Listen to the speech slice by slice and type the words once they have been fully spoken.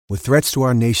With threats to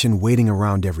our nation waiting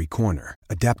around every corner,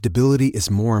 adaptability is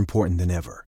more important than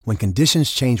ever. When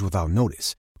conditions change without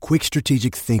notice, quick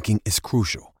strategic thinking is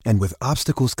crucial. And with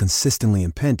obstacles consistently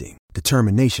impending,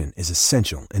 determination is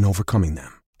essential in overcoming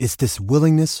them. It's this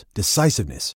willingness,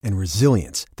 decisiveness, and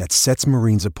resilience that sets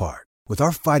Marines apart. With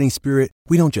our fighting spirit,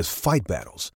 we don't just fight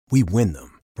battles, we win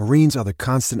them. Marines are the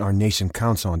constant our nation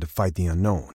counts on to fight the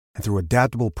unknown. And through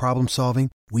adaptable problem solving,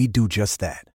 we do just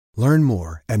that. Learn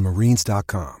more at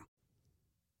marines.com.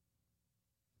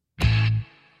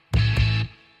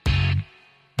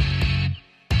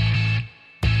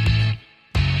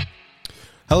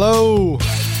 Hello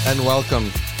and welcome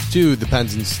to the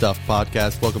Pens and Stuff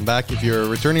podcast. Welcome back if you're a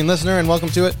returning listener, and welcome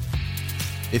to it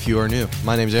if you are new.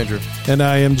 My name's Andrew. And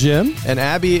I am Jim. And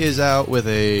Abby is out with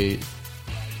a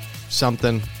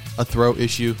throat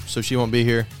issue, so she won't be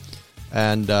here.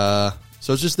 And so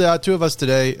it's just the two of us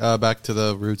today, back to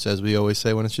the roots, as we always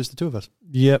say when it's just the two of us.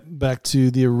 Yep, back to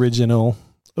the original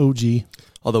OG.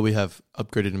 Although we have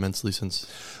upgraded immensely since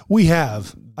we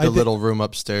have the little room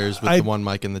upstairs with the one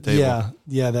mic in the table.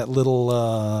 Yeah, that little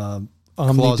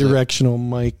omnidirectional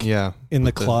mic. Yeah, in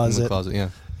the closet.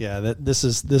 Yeah. This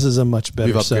is a much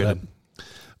better setup.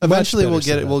 Eventually, we'll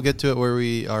get it. We'll get to it where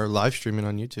we are live streaming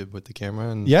on YouTube with the camera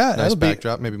and nice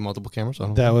backdrop, maybe multiple cameras.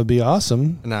 That would be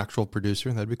awesome. An actual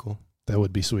producer, that'd be cool. That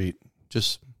would be sweet.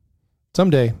 Just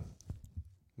someday,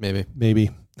 maybe.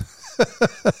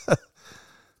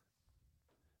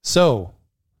 So,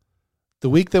 the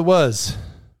week that was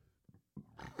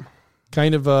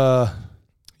kind of a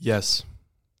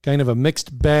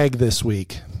mixed bag this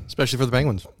week, especially for the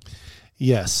Penguins.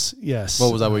 Yes.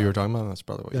 What was that? What you were talking about? That's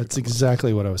probably what. That's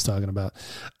exactly what I was talking about.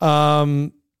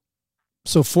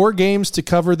 So 4 games to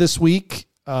cover this week.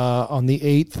 On the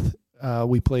 8th,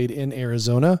 we played in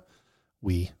Arizona.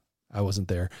 I wasn't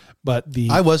there, but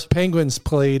Penguins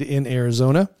played in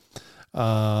Arizona.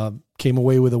 Came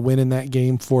away with a win in that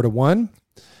game, 4-1.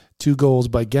 2 goals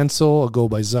by Guentzel, a goal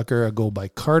by Zucker, a goal by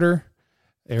Carter.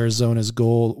 Arizona's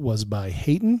goal was by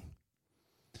Hayton.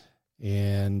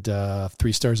 And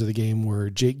 3 stars of the game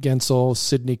were Jake Guentzel,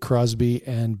 Sidney Crosby,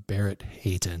 and Barrett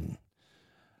Hayton.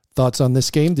 Thoughts on this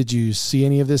game? Did you see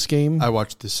any of this game? I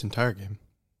watched this entire game.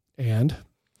 And?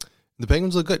 The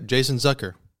Penguins look good. Jason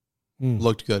Zucker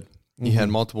looked good. He had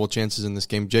multiple chances in this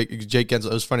game. Jake Guentzel,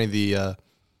 it was funny, the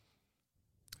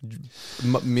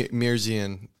Mearsy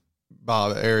and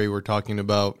Bob Airy were talking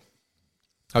about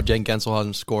how Jake Guentzel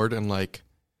hadn't scored in like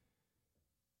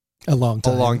a long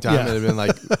time. Yeah. It had been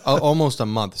like almost a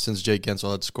month since Jake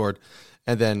Guentzel had scored.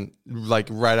 And then like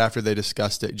right after they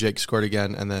discussed it, Jake scored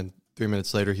again. And then 3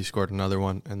 minutes later, he scored another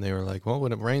one. And they were like, well,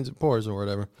 when it rains, it pours or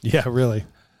whatever. Yeah, really.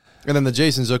 And then the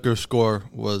Jason Zucker score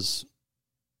was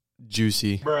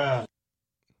juicy. Bruh.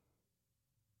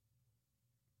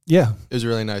 Yeah. It was a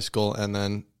really nice goal. And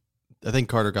then I think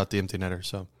Carter got the empty netter.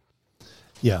 So,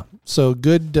 yeah. So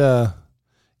good.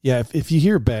 If you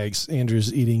hear Bags,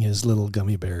 Andrew's eating his little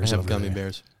gummy bears. I have gummy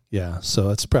bears. Yeah. So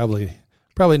it's probably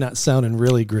not sounding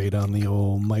really great on the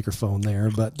old microphone there,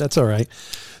 but that's all right.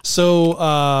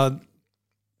 So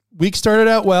week started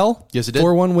out well. Yes, it did.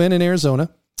 4-1 win in Arizona.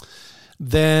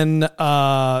 Then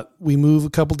we move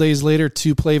a couple days later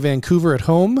to play Vancouver at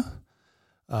home.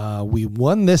 We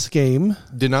won this game.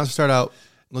 Did not start out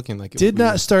looking like it. Did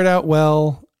not start out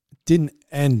well. Didn't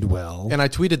end well. And I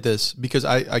tweeted this because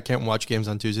I can't watch games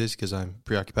on Tuesdays because I'm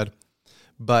preoccupied.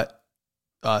 But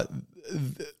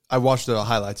I watched the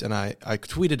highlights and I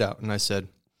tweeted out and I said,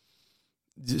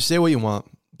 say what you want,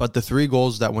 but the 3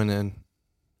 goals that went in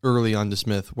early on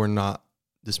DeSmith were not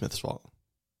DeSmith's fault.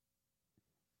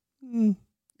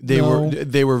 They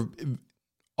were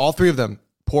all 3 of them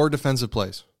poor defensive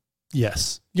plays.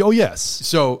 Yes. Oh, yes.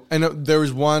 So, and there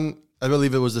was one, I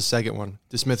believe it was the second one,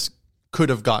 DeSmith could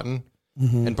have gotten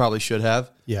and probably should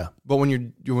have. Yeah. But when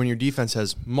your defense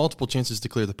has multiple chances to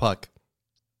clear the puck,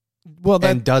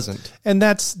 and doesn't. And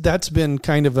that's been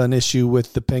kind of an issue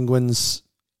with the Penguins,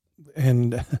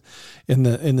 and in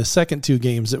the second 2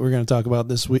 games that we're going to talk about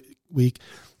this week,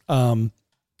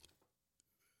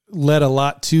 led a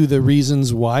lot to the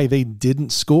reasons why they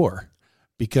didn't score,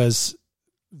 because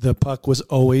the puck was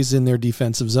always in their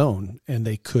defensive zone and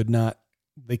they could not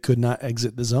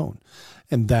exit the zone.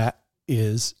 And that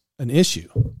is an issue.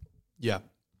 Yeah.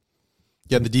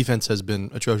 Yeah, the defense has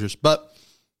been atrocious, but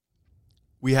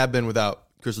we have been without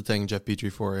Chris Letang and Jeff Petrie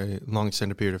for a long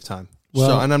extended period of time.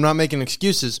 And I'm not making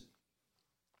excuses,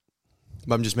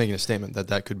 but I'm just making a statement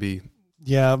that could be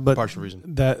but partial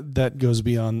reason. That goes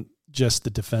beyond just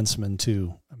the defenseman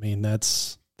too. I mean,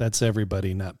 that's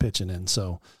everybody not pitching in.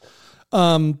 So,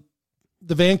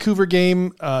 The Vancouver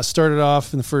game started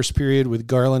off in the first period with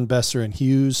Garland, Besser, and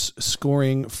Hughes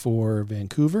scoring for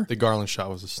Vancouver. The Garland shot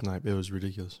was a snipe. It was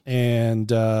ridiculous. And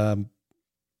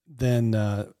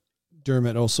then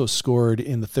Dermott also scored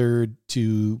in the third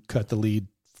to cut the lead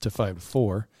to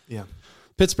 5-4. Yeah.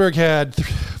 Pittsburgh had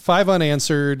 5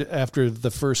 unanswered after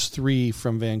the first 3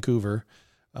 from Vancouver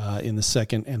in the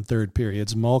second and third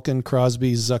periods. Malkin,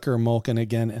 Crosby, Zucker, Malkin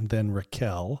again, and then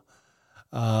Raquel.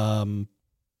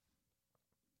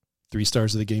 3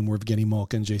 stars of the game were Evgeny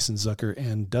Malkin, Jason Zucker,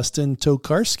 and Dustin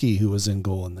Tokarski, who was in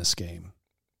goal in this game.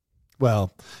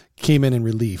 Well, came in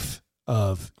relief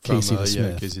of Casey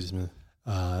Smith. Yeah, Casey Smith.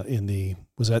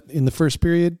 Was that in the first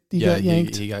period? He got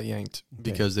yanked. He got yanked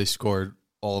because they scored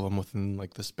all of them within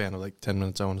like the span of like 10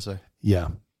 minutes. I want to say. Yeah.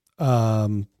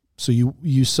 So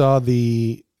you saw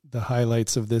the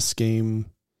highlights of this game.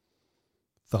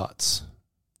 Thoughts?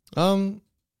 You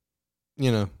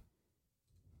know.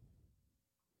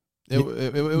 It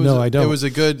was, no, I don't. It was a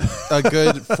good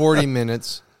 40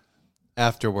 minutes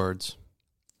afterwards,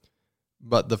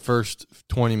 but the first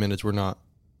 20 minutes were not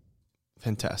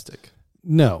fantastic.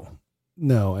 No,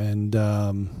 and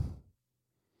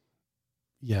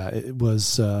it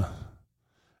was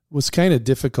kind of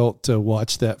difficult to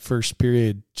watch that first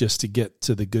period just to get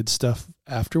to the good stuff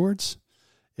afterwards,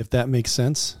 if that makes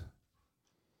sense.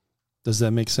 Does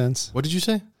that make sense? What did you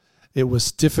say? It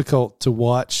was difficult to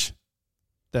watch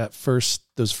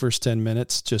those first 10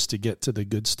 minutes just to get to the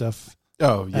good stuff.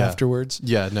 Oh, yeah. Afterwards.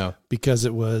 Yeah, no. Because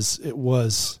it was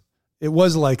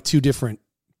like two different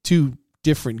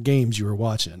games you were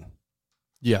watching.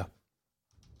 Yeah.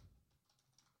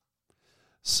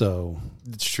 So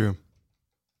it's true.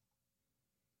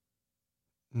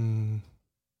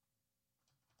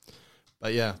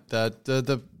 But yeah,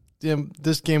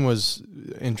 this game was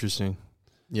interesting.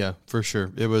 Yeah, for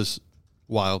sure. It was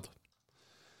wild.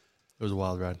 It was a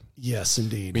wild ride. Yes,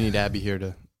 indeed. We need Abby here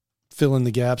to fill in the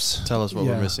gaps. Tell us what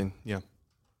we're missing. Yeah.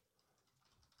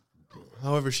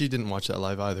 However, she didn't watch that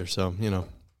live either, so, you know.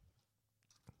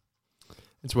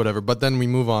 It's whatever. But then we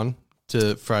move on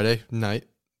to Friday night.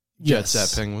 Jets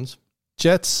at Penguins.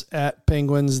 Jets at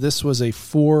Penguins. This was a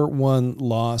 4-1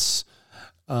 loss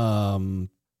to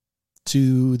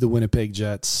the Winnipeg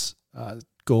Jets.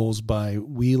 Goals by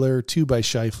Wheeler, 2 by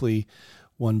Scheifele,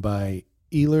 1 by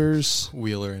Ehlers.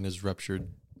 Wheeler and his ruptured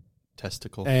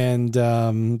testicle. And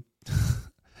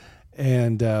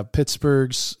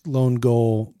Pittsburgh's lone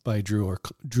goal by Drew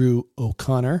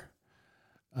O'Connor.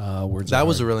 That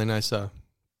was a really nice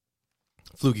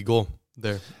fluky goal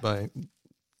there by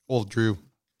old Drew.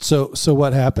 So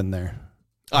what happened there?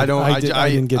 I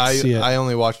didn't get to see it. I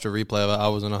only watched a replay of it. I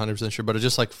wasn't 100% sure, but it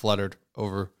just like fluttered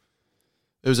over.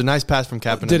 It was a nice pass from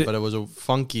Kapanen, but it was a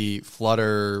funky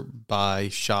flutter by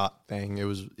shot thing. It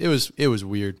was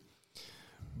weird.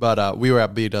 But we were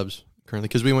at B-Dubs currently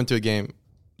because we went to a game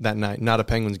that night, not a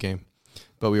Penguins game,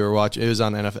 but we were watching. It was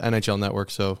on NHL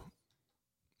Network, so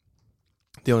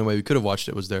the only way we could have watched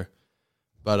it was there.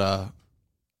 But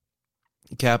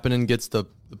Kapanen gets the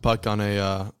puck on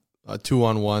a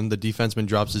 2-on-1. The defenseman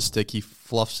drops his stick. He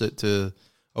fluffs it to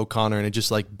O'Connor, and it just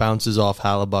like bounces off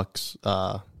Hallebuck's.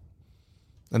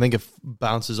 I think it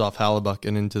bounces off Hallebuck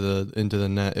and into the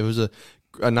net. It was a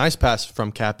nice pass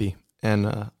from Cappy and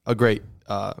a great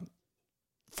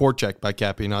forecheck by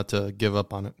Cappy not to give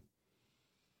up on it.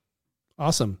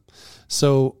 Awesome.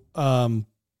 So,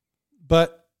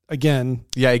 but again,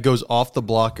 yeah, it goes off the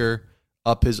blocker,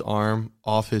 up his arm,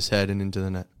 off his head, and into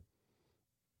the net.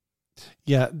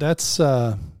 Yeah, that's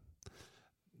kind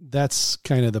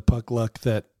of the puck luck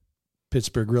that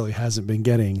Pittsburgh really hasn't been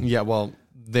getting. Yeah, well,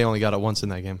 they only got it once in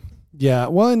that game. Yeah,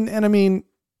 well, and I mean,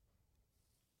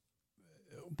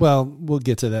 well, we'll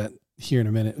get to that here in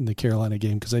a minute in the Carolina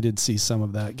game because I did see some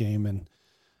of that game. And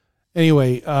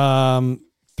anyway,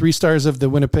 3 stars of the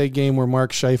Winnipeg game were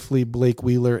Mark Scheifele, Blake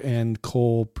Wheeler, and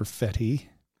Cole Perfetti.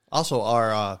 Also,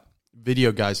 our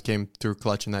video guys came through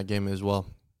clutch in that game as well.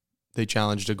 They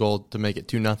challenged a goal to make it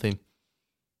 2-0.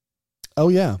 Oh,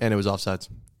 yeah. And it was offsides.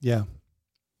 Yeah.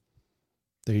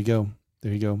 There you go.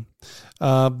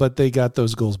 But they got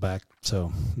those goals back,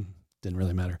 so didn't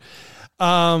really matter.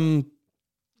 Well,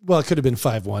 it could have been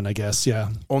 5-1, I guess, yeah.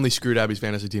 Only screwed Abby's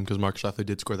fantasy team because Mark Scheifele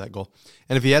did score that goal.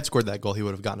 And if he had scored that goal, he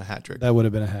would have gotten a hat trick. That would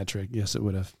have been a hat trick. Yes, it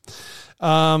would have.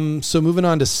 So moving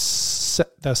on to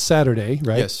Saturday,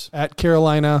 right? Yes. At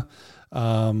Carolina,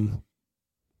 2-1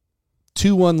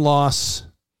 loss.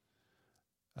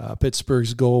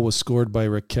 Pittsburgh's goal was scored by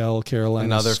Raquel.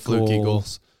 Another fluky goal.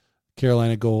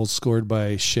 Carolina goals scored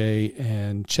by Shea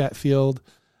and Chatfield.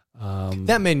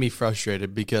 That made me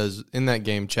frustrated because in that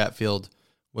game, Chatfield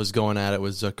was going at it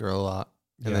with Zucker a lot.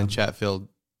 And then Chatfield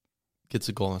gets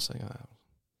a goal, and I was like, oh.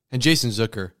 And Jason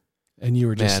Zucker. And you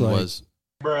were just like, was.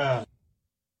 Bruh.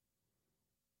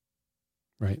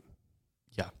 Right.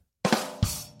 Yeah.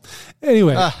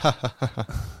 Anyway. Oh.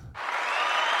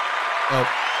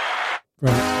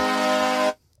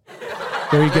 Right.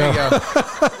 There you go.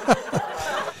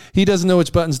 He doesn't know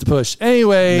which buttons to push.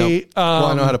 Anyway. Nope. Well,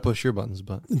 I know how to push your buttons,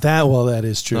 but. That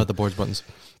is true. Not the board's buttons.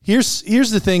 Here's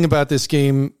the thing about this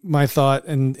game, my thought,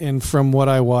 and from what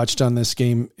I watched on this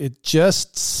game, it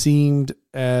just seemed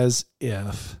as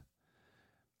if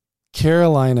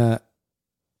Carolina,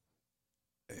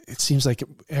 it seems like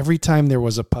every time there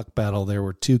was a puck battle, there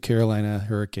were 2 Carolina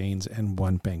Hurricanes and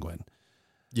 1 Penguin.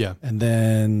 Yeah. And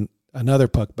then another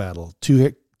puck battle,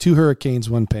 2 Hurricanes,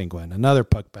 1 Penguin, another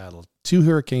puck battle, 2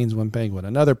 Hurricanes, 1 Penguin,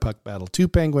 another puck battle, 2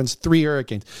 Penguins, 3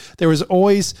 Hurricanes. There was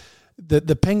always...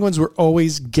 The Penguins were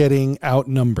always getting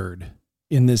outnumbered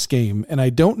in this game. And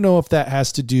I don't know if that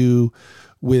has to do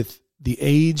with the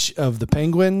age of the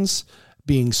Penguins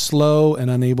being slow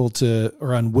and unable to,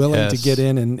 or unwilling to get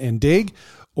in and dig,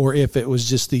 or if it was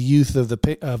just the youth of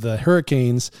the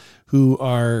Hurricanes who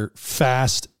are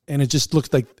fast. And it just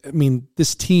looked like, I mean,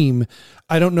 this team,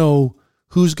 I don't know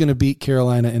who's going to beat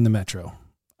Carolina in the Metro.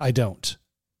 I don't.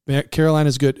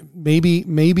 Carolina's good.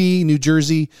 Maybe New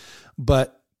Jersey,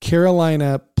 but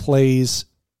Carolina plays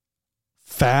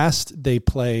fast. They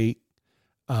play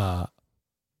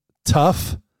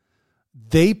tough.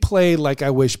 They play like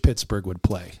I wish Pittsburgh would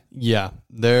play. Yeah,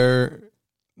 they're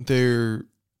a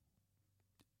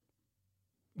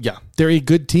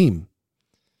good team.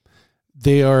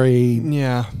 They are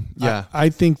I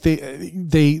think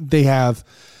they have.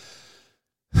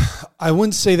 I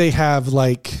wouldn't say they have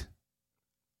like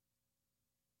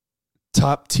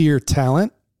top tier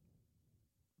talent,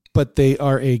 but they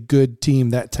are a good team.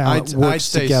 That talent works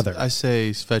together. I say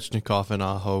Svechnikov and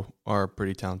Aho are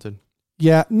pretty talented.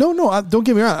 Yeah, no, don't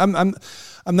get me wrong.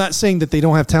 I'm not saying that they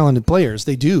don't have talented players.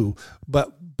 They do,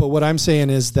 but what I'm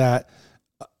saying is that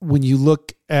when you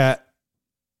look at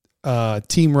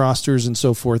team rosters and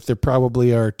so forth, there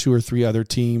probably are 2 or 3 other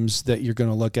teams that you're going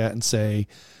to look at and say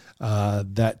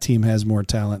that team has more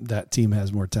talent. That team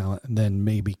has more talent, and then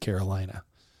maybe Carolina.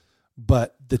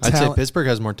 But I'd say Pittsburgh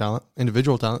has more talent,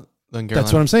 individual talent, than Carolina.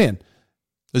 That's what I'm saying.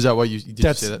 Is that what you did?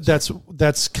 You say that?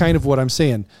 That's kind of what I'm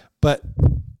saying. But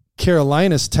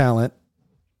Carolina's talent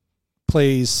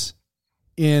plays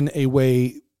in a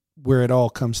way where it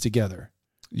all comes together.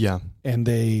 Yeah, and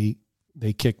they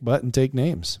kick butt and take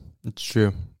names. It's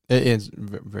true. It is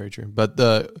very true. But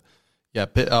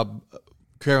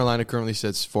Carolina currently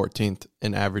sits 14th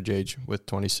in average age with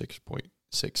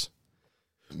 26.6.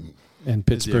 And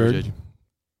Pittsburgh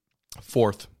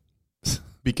 4th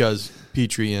because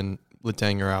Petrie and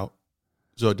Letang are out,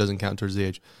 so it doesn't count towards the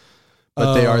age.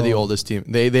 But they are the oldest team.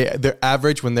 Their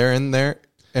average when they're in there,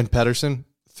 and Pettersson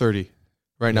 30.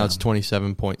 Right now it's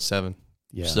 27.7.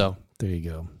 Yeah. So there you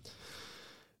go.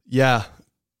 Yeah,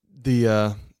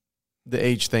 the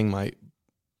age thing might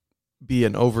be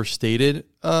an overstated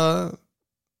not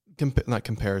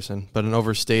comparison, but an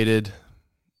overstated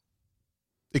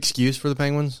excuse for the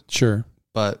Penguins. Sure.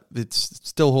 But it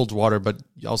still holds water, but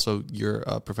also you're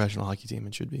a professional hockey team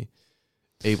and should be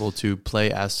able to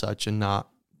play as such and not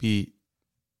be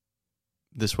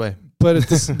this way. But at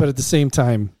the same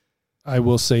time, I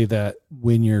will say that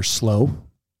when you're slow,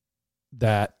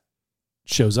 that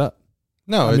shows up.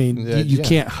 No, you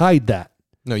can't hide that.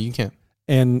 No, you can't.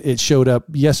 And it showed up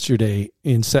yesterday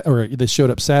they showed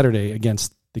up Saturday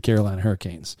against the Carolina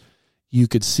Hurricanes. You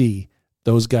could see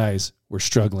those guys were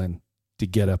struggling to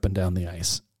get up and down the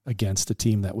ice against a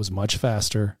team that was much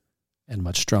faster and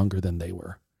much stronger than they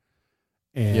were.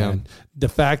 And the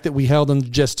fact that we held them to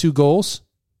just 2 goals,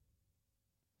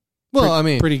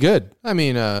 pretty good. I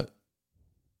mean,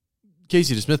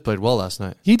 Casey DeSmith played well last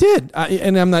night. He did,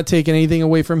 and I'm not taking anything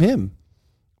away from him.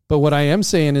 But what I am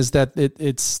saying is that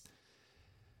it's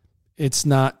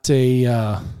not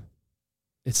a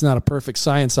perfect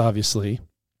science, obviously,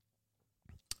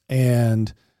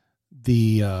 and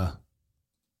the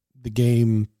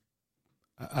game.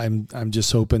 I'm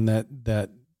just hoping that the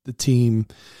team.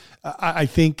 I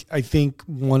think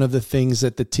one of the things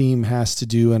that the team has to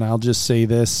do, and I'll just say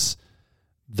this,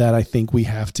 that I think we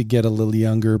have to get a little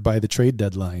younger by the trade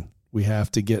deadline. We have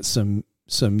to get some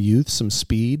youth, some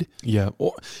speed. Yeah.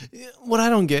 What I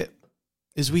don't get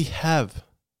is we have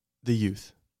the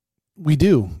youth. We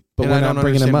do, but and we're I don't not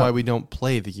bringing them understand up. why we don't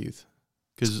play the youth.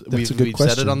 Because we've question.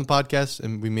 said it on the podcast,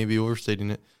 and we may be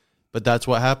overstating it, but that's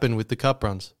what happened with the cup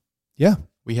runs. Yeah.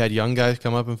 We had young guys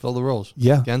come up and fill the roles.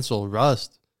 Yeah. Gensel,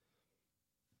 Rust.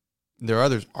 There are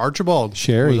others. Archibald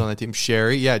Sherry was on that team.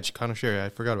 Sherry, yeah, Connor Sherry. I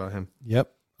forgot about him.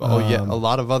 Yep. Oh, yeah, a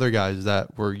lot of other guys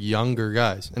that were younger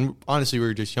guys. And honestly, we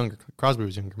were just younger. Crosby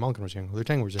was younger. Malkin was younger.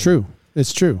 Letang was younger. True.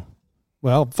 It's true.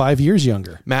 Well, 5 years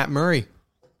younger. Matt Murray.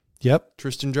 Yep.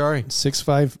 Tristan Jarry.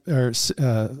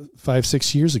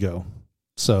 5-6 years ago.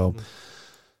 So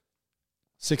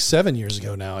 6-7 years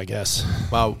ago now, I guess.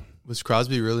 Wow. Was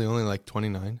Crosby really only like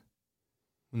 29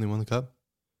 when they won the Cup?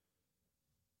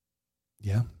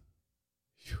 Yeah.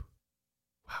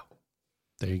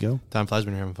 There you go. Time flies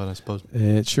when you're having fun, I suppose.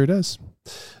 It sure does.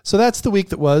 So that's the week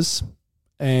that was.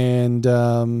 And,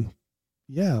 a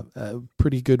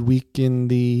pretty good week in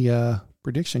the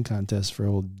prediction contest for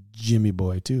old Jimmy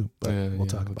Boy, too. But we'll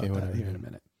talk about that here in a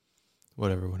minute.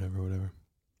 Whatever.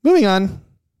 Moving on.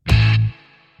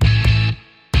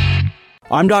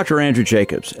 I'm Dr. Andrew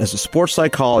Jacobs. As a sports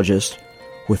psychologist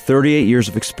with 38 years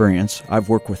of experience, I've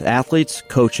worked with athletes,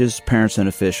 coaches, parents, and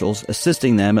officials,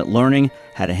 assisting them at learning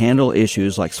how to handle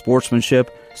issues like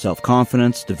sportsmanship,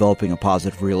 self-confidence, developing a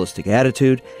positive, realistic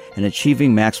attitude, and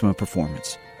achieving maximum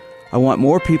performance. I want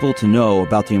more people to know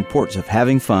about the importance of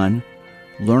having fun,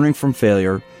 learning from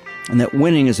failure, and that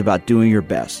winning is about doing your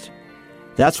best.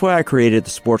 That's why I created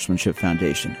the Sportsmanship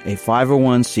Foundation, a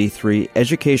 501c3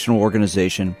 educational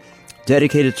organization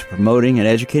dedicated to promoting and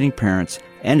educating parents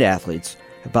and athletes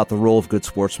about the role of good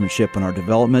sportsmanship in our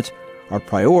development. Our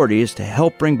priority is to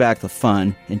help bring back the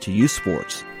fun into youth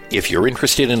sports. If you're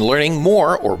interested in learning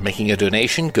more or making a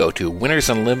donation, go to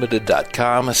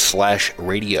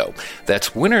winnersunlimited.com/radio. That's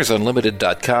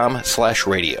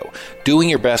winnersunlimited.com/radio. Doing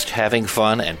your best, having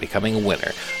fun, and becoming a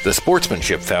winner. The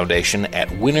Sportsmanship Foundation at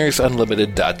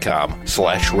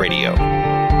winnersunlimited.com/radio.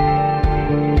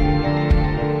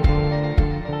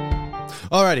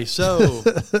 Alrighty, so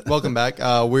welcome back.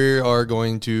 We are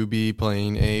going to be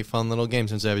playing a fun little game.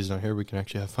 Since Abby's not here, we can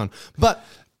actually have fun. But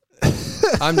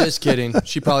I'm just kidding.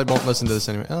 She probably won't listen to this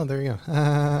anyway. Oh, there you go.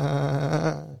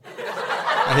 I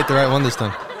hit the right one this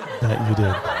time. That you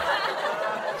did.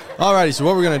 Alrighty, so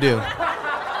what we're going to do.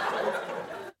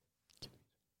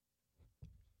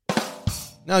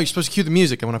 No, you're supposed to cue the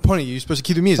music. And when I point at you, you're supposed to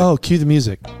cue the music. Oh, cue the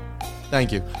music.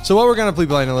 Thank you. So what we're going to be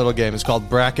playing a little game is called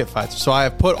Bracket Fights. So I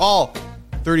have put all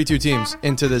 32 teams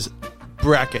into this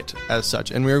bracket as such,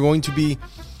 and we're going to be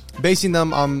basing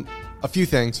them on a few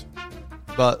things,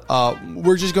 but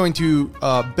we're just going to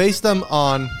base them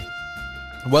on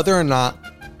whether or not,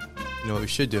 you know what we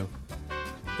should do.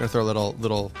 We're going to throw a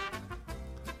little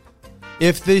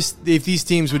if these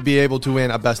teams would be able to win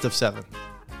a best of 7.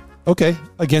 Okay,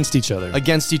 against each other.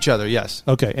 Against each other, yes.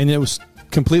 Okay, and it was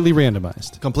completely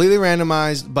randomized. Completely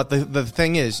randomized, but the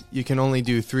thing is, you can only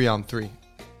do 3-on-3.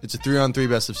 It's a 3-on-3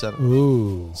 best of 7.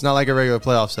 Ooh. It's not like a regular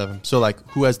playoff 7. So, like,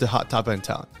 who has the hot top end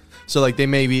talent? So, like, they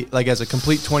may be, like, as a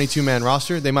complete 22-man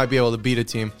roster, they might be able to beat a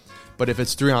team. But if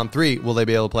it's 3-on-3, will they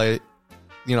be able to play,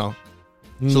 you know?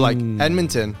 So, like,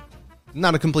 Edmonton,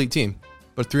 not a complete team,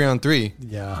 but 3-on-3.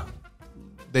 Yeah.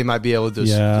 They might be able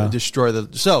to destroy the.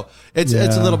 So it's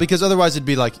a little, because otherwise it'd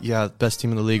be like, yeah, best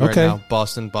team in the league right now.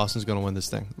 Boston's going to win this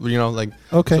thing. You know, like,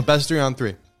 so best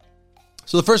 3-on-3.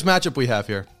 So the first matchup we have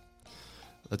here,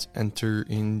 let's enter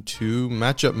into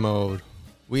matchup mode.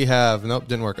 We have, nope,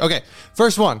 didn't work. Okay,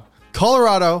 first one,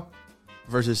 Colorado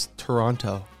versus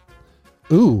Toronto.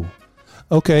 Ooh,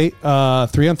 okay,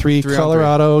 3-on-3,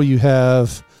 Colorado. You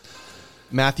have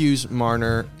Matthews,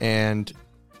 Marner, and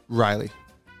Riley.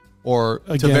 Or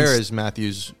Tavares,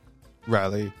 Matthews,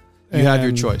 Riley. You have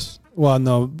your choice. Well,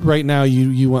 no, right now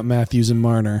you want Matthews and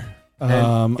Marner.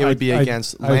 It would be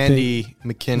against Landy,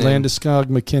 McKinnon. Landeskog,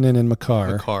 McKinnon, and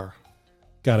Makar.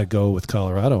 Got to go with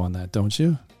Colorado on that, don't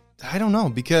you? I don't know,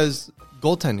 because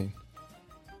goaltending.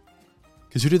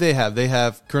 Because who do they have? They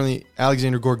have currently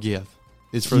Alexander Georgiev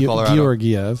is for Colorado.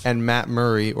 Georgiev. And Matt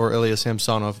Murray or Ilya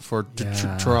Samsonov for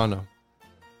Toronto.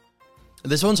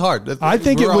 This one's hard. I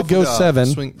think it would go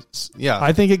 7. Yeah.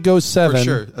 I think it goes 7. For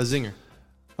sure. A zinger.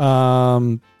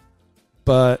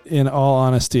 But in all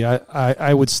honesty,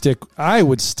 I would stick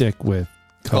with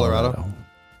Colorado.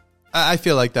 I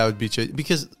feel like that would be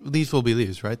because Leafs will be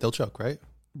Leafs, right? They'll choke, right?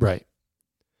 Right.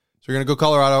 So we're going to go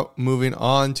Colorado. Moving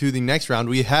on to the next round,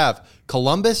 we have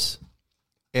Columbus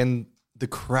and the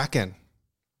Kraken.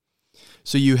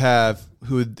 So you have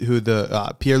who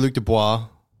the Pierre-Luc Dubois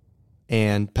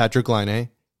and Patrick Laine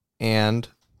and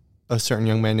a certain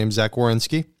young man named Zach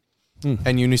Werenski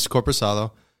and Eunice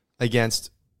Korpisalo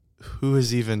against who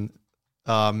is even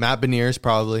Matt Beniers,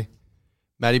 probably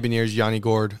Matty Beniers, Yanni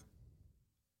Gourde.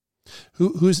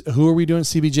 Who are we doing?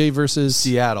 CBJ versus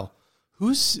Seattle.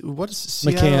 What is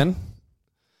Seattle? McCann.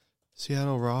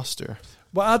 Seattle roster.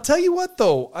 Well, I'll tell you what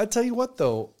though.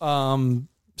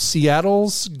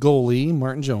 Seattle's goalie,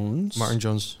 Martin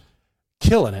Jones,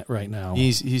 killing it right now.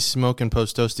 He's smoking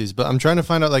post toasties, but I'm trying to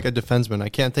find out like a defenseman. I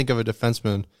can't think of a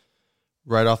defenseman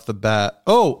right off the bat.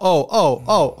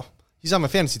 Oh. He's on my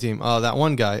fantasy team. That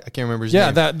one guy. I can't remember his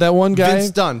name. Yeah, that one guy. Vince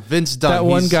Dunn. That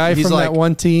one guy from that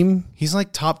one team. He's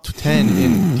like top 10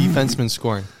 in defenseman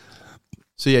scoring.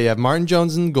 So, yeah, you have Martin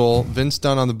Jones in goal, Vince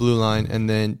Dunn on the blue line, and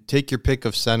then take your pick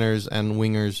of centers and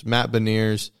wingers. Matt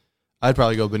Beniers. I'd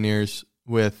probably go Beniers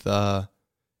with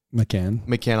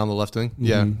McCann on the left wing.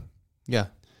 Mm-hmm. Yeah.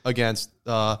 Against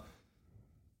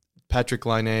Patrick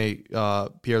Laine,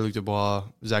 Pierre-Luc Dubois,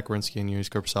 Zach Werenski, and Yuri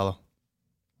Korpisalo.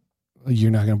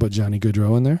 You're not going to put Johnny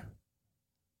Gaudreau in there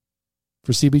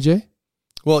for CBJ?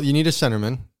 Well, you need a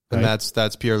centerman, and right.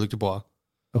 that's Pierre-Luc Dubois.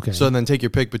 Okay. So then take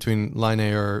your pick between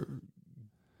Laine or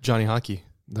Johnny Hockey,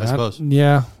 I suppose.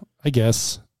 Yeah, I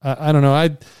guess. I don't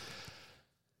know.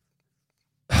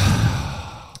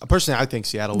 Personally, I think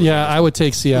Seattle would. Yeah, I would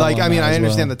take Seattle. Like, I mean, I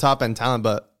understand the top end talent,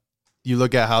 but you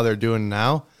look at how they're doing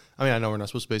now. I mean, I know we're not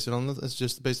supposed to base it on this. It's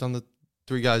just based on the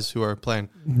three guys who are playing.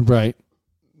 Right.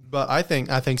 But I think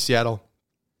Seattle.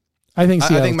 I think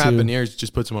Matt Beniers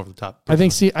just puts him over the top. I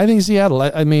think Seattle.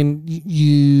 I mean,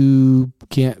 you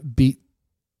can't beat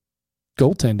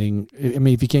goaltending. I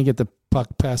mean, if you can't get the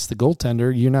puck past the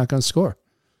goaltender, you're not going to score.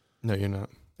 No, you're not.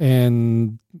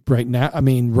 And right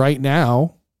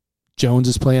now, Jones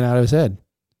is playing out of his head.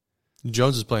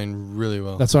 Jones is playing really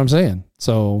well. That's what I'm saying.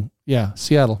 So yeah,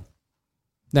 Seattle.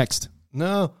 Next.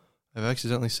 No. I've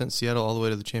accidentally sent Seattle all the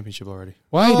way to the championship already.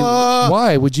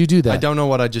 Why would you do that? I don't know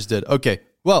what I just did. Okay.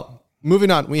 Well,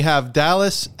 moving on. We have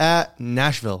Dallas at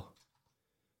Nashville.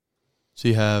 So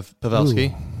you have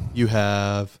Pavelski. You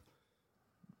have,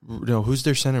 who's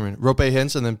their centerman? Roope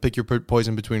Hintz, and then pick your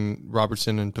poison between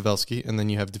Robertson and Pavelski. And then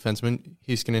you have defenseman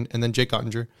Heiskanen, and then Jake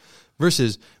Ottinger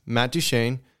versus Matt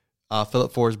Duchene,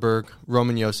 Philip Forsberg,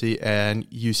 Roman Josi, and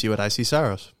UC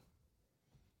Saros.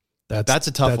 That's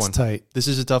a tough one. That's tight. This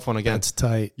is a tough one again. That's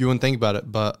tight. You wouldn't think about it,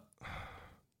 but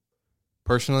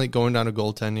personally, going down to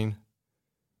goaltending,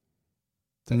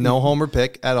 no homer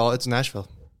pick at all. It's Nashville.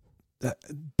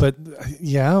 But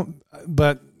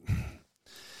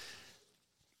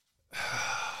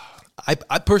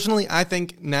I personally, I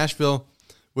think Nashville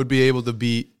would be able to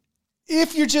beat.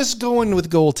 If you're just going with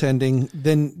goaltending,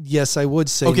 then yes, I would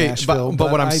say Nashville.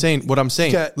 But what I'm saying,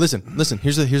 listen.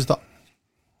 Here's the thought.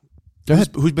 Go ahead.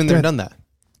 Who's been there and done that?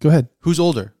 Go ahead. Who's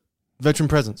older? Veteran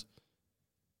presence.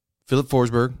 Philip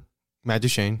Forsberg, Matt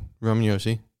Duchene, Roman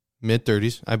Josi,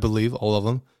 mid-30s, I believe, all of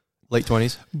them, late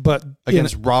 20s. But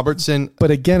against Robertson.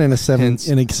 But again, in a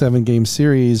 7-game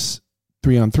series,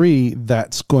 3-on-3,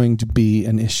 that's going to be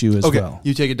an issue as well.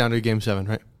 You take it down to game 7,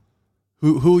 right?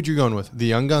 Who would you go in with? The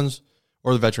young guns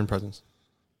or the veteran presence?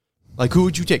 Like, who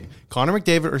would you take? Connor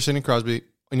McDavid or Sidney Crosby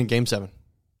in game 7?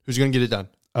 Who's going to get it done?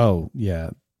 Oh, yeah.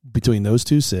 Between those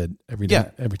two, Sid, every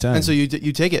time. And so you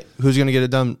take it. Who's going to get it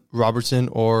done? Robertson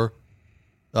or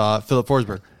Philip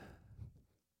Forsberg?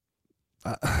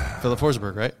 Philip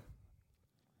Forsberg, right?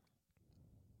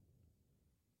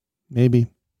 Maybe.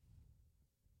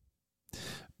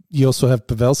 You also have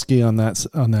Pavelski on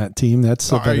that team.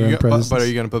 That's a veteran presence. But are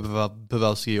you going to put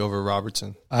Pavelski over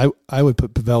Robertson? I would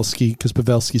put Pavelski, because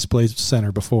Pavelski's played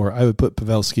center before. I would put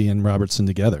Pavelski and Robertson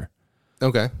together.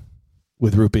 Okay.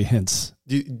 With Roope Hintz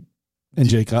and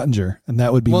Jake Ottinger, and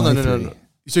that would be no.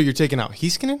 So you're taking out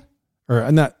Heiskanen?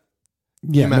 Or not?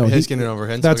 Yeah, no. Heiskanen over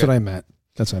Hintz. That's what I meant.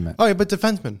 Oh yeah, but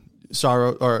defenseman,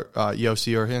 Saro or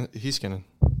Josi or Heiskanen.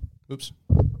 Oops.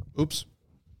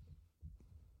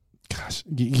 Gosh,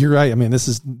 you're right. I mean, this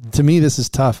is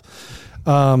tough.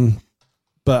 But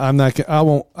I'm not. I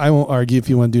won't argue if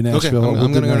you want to do Nashville. Okay,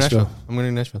 I'm going to go Nashville. I'm going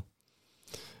to go Nashville.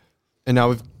 And now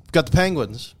we've got the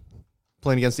Penguins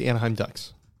playing against the Anaheim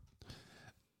Ducks.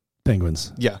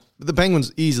 Penguins. Yeah, the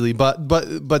Penguins easily, but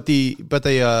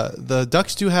the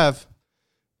Ducks do have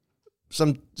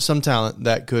some talent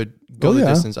that could go the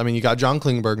distance. I mean, you got John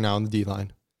Klingberg now on the D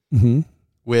line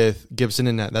with Gibson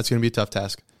in net. That's going to be a tough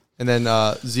task. And then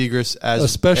Zegras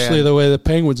especially the way the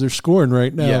Penguins are scoring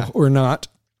right now, or not.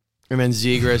 And then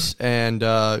Zegras and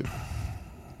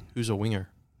who's a winger?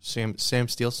 Sam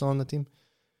Steele still on the team?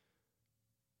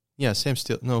 Yeah, Sam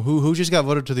Steele. No, who just got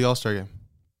voted to the All-Star game?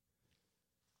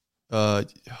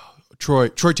 Troy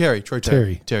Terry.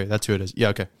 Terry, that's who it is. Yeah,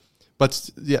 okay. But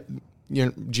yeah,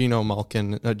 Gino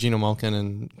Malkin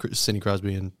and Sidney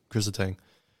Crosby and Chris Letang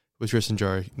with Tristan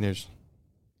Jarry.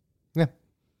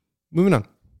 Moving on.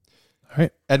 All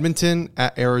right. Edmonton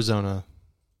at Arizona.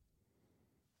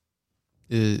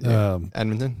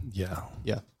 Edmonton? Yeah.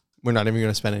 We're not even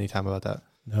going to spend any time about that.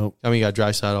 Nope. I mean, you got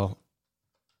Draisaitl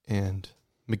and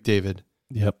McDavid.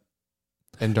 Yep.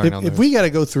 And Darnell if we got to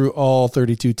go through all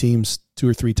 32 teams 2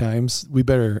 or 3 times, we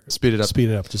better speed it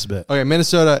up just a bit. Okay,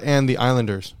 Minnesota and the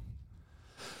Islanders.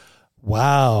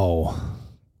 Wow.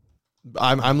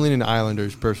 I'm leaning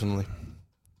Islanders personally.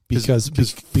 Because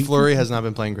Fleury has not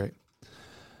been playing great.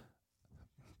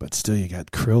 But still, you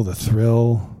got Krill the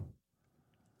Thrill.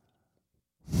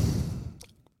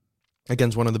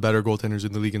 Against one of the better goaltenders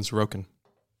in the league in Sorokin.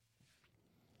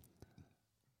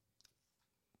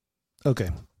 Okay.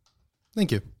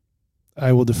 Thank you.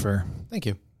 I will defer. Thank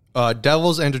you.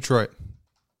 Devils and Detroit.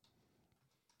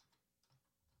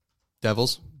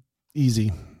 Devils.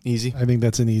 Easy. I think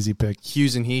that's an easy pick.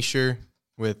 Hughes and Heischer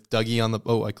with Dougie on the...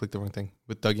 Oh, I clicked the wrong thing.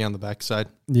 With Dougie on the backside.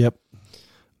 Yep.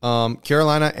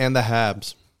 Carolina and the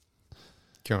Habs.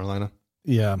 Carolina.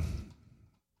 Yeah.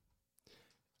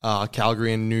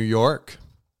 Calgary and New York.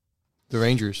 The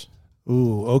Rangers.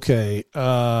 Ooh, okay.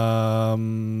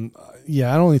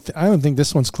 Yeah, I don't think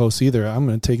this one's close either. I'm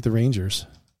going to take the Rangers.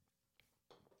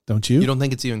 Don't you? You don't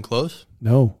think it's even close?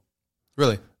 No.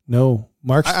 Really? No.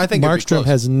 I think Markstrom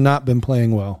has not been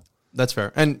playing well. That's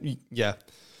fair. And yeah.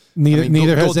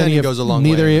 Neither has any of goes a long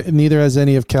way. Neither has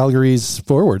any of Calgary's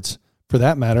forwards, for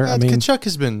that matter. Tkachuk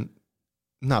has been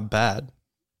not bad.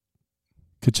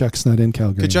 Tkachuk's not in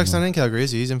Calgary. Tkachuk's not in Calgary,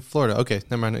 is he? He's in Florida. Okay,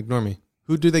 never mind. Ignore me.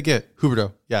 Who do they get?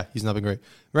 Huberdeau. Yeah, he's not been great.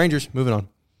 Rangers, moving on.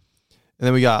 And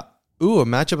then we got, a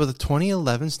matchup of the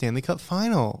 2011 Stanley Cup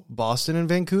Final. Boston and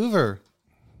Vancouver.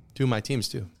 2 of my teams,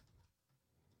 too.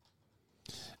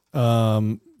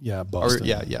 Yeah, Boston.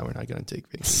 We're not going to take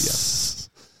Vancouver.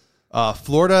 Yeah.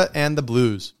 Florida and the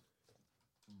Blues.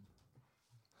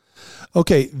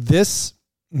 Okay, this...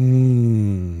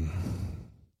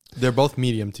 They're both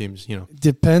medium teams,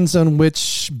 Depends on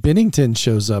which Binnington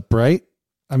shows up, right?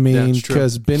 I mean,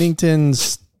 because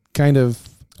Binnington's kind of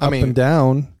up and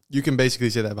down. You can basically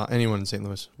say that about anyone in St.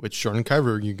 Louis. Which Jordan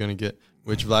Kyrou are you going to get?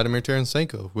 Which Vladimir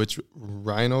Tarasenko? Which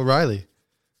Ryan O'Reilly?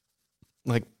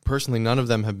 Personally, none of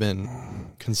them have been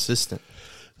consistent.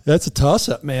 That's a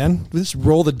toss-up, man. Just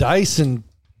roll the dice and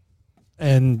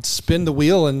spin the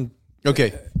wheel. And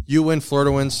okay, you win,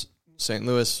 Florida wins, St.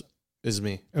 Louis is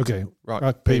me. Okay.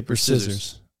 Rock, paper,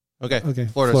 scissors. Okay.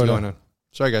 Florida's going on.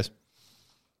 Sorry, guys.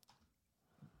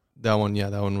 That one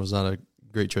was not a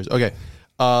great choice. Okay.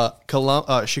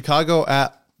 Chicago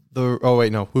at the... Oh,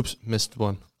 wait, no. Whoops. Missed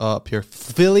one up here.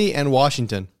 Philly and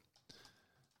Washington.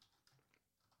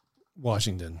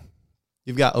 Washington.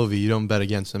 You've got Ovi. You don't bet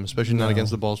against them, especially not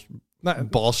against the Broad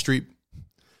Street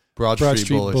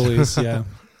Bullies. Yeah.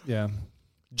 Yeah.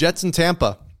 Jets and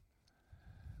Tampa.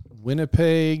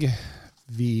 Winnipeg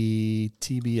v.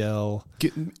 TBL.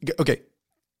 Okay.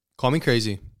 Call me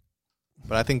crazy,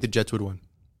 but I think the Jets would win.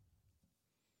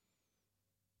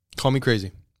 Call me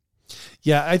crazy.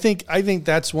 Yeah, I think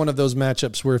that's one of those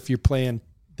matchups where if you're playing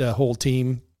the whole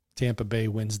team, Tampa Bay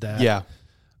wins that. Yeah.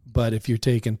 But if you're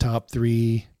taking top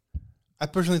 3, I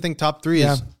personally think top 3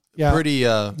 is pretty.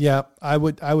 Yeah, I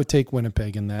would take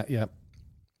Winnipeg in that. Yeah.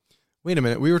 Wait a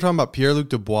minute, we were talking about Pierre-Luc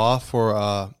Dubois for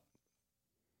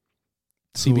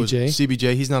CBJ.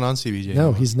 CBJ, he's not on CBJ. No,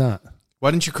 anymore. He's not.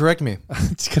 Why didn't you correct me?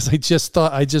 It's because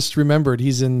I just remembered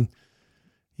he's in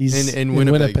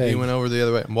Winnipeg. He went over the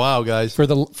other way. Wow, guys.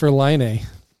 For Line A.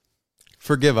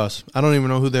 Forgive us. I don't even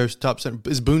know who their top center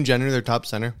is. Boone Jenner their top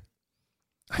center?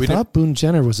 I thought Boone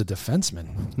Jenner was a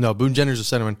defenseman. No, Boone Jenner's a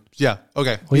centerman. Yeah.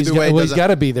 Okay. Well, he's got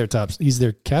to be their top. He's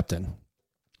their captain.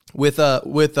 With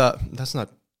that's not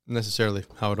necessarily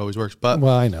how it always works, but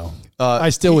I know.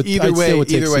 I still would. Either way,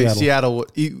 Seattle.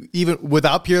 Even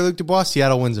without Pierre-Luc Dubois,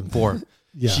 Seattle wins in 4.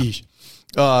 Yeah. Sheesh.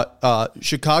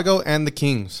 Chicago and the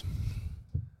Kings.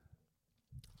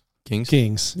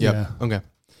 Kings. Yep. Yeah. Okay.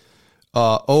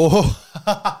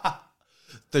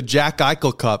 The Jack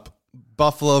Eichel Cup.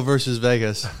 Buffalo versus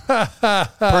Vegas.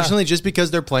 Personally, just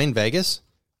because they're playing Vegas,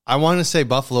 I want to say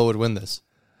Buffalo would win this.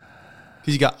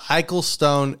 Because you got Eichel,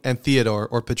 Stone, and Theodore,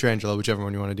 or Pietrangelo, whichever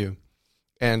one you want to do.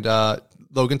 And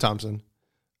Logan Thompson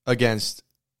against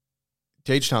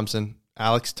Tage Thompson,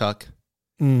 Alex Tuck,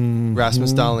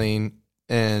 Rasmus Dahlin,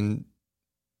 and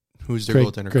who's their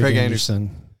goaltender? Craig Anderson.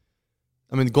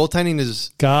 I mean, goaltending is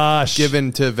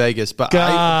given to Vegas. But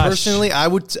I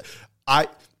would...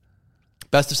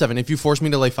 Best of 7. If you force me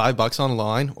to lay $5 on a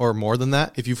line or more than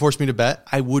that, if you force me to bet,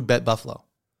 I would bet Buffalo.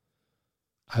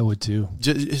 I would too.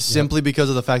 Simply because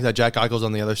of the fact that Jack Eichel's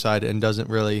on the other side and doesn't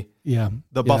really... Yeah.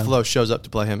 Buffalo shows up to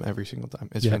play him every single time.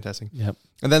 It's fantastic. Yep.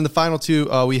 And then the final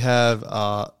 2, we have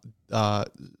the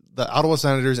Ottawa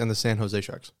Senators and the San Jose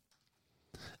Sharks.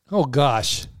 Oh,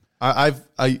 gosh.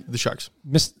 The Sharks.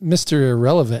 Mr.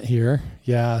 Irrelevant here.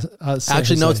 Yeah.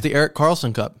 Actually, no, it's the Erik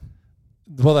Karlsson Cup.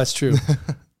 Well, that's true.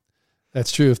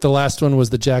 That's true. If the last one was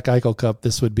the Jack Eichel Cup,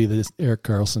 this would be the Erik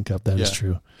Karlsson Cup. That is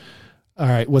true. All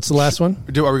right. What's the last one?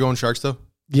 Are we going Sharks though?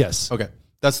 Yes. Okay.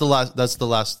 That's the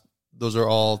last. Those are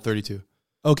all 32.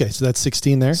 Okay. So that's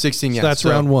 16 there? 16, yeah. So that's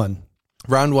round one.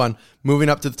 Round one. Moving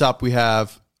up to the top, we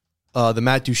have the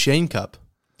Matt Duchene Cup,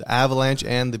 the Avalanche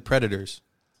and the Predators.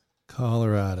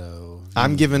 Colorado.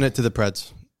 I'm giving it to the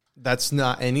Preds. That's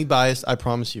not any bias, I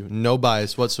promise you. No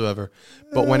bias whatsoever.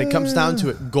 But when it comes down to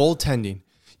it, goaltending,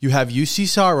 you have UC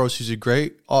Saros, who's a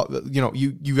great,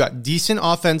 you got decent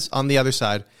offense on the other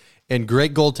side and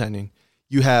great goaltending.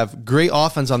 You have great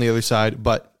offense on the other side,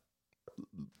 but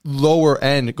lower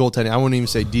end goaltending. I wouldn't even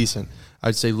say decent.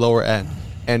 I'd say lower end.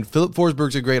 And Philip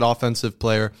Forsberg's a great offensive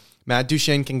player. Matt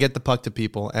Duchene can get the puck to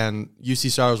people, and UC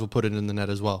Saros will put it in the net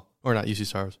as well. Or not UC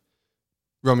Saros.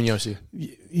 Roman Josi.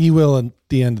 He will at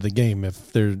the end of the game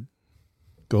if their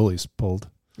goalie's pulled.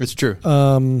 It's true.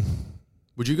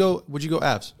 Would you go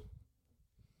Avs?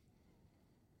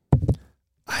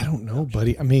 I don't know,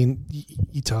 buddy. I mean,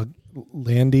 you talk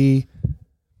Landy,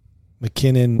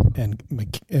 McKinnon,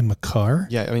 and Makar.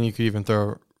 Yeah, I mean, you could even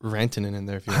throw Rantanen in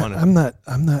there if you wanted.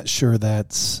 I'm not sure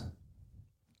that's.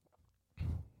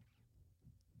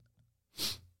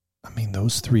 I mean,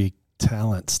 those three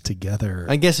talents together.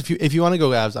 I guess if you want to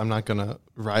go Avs, I'm not gonna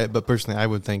riot, but personally, I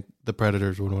would think the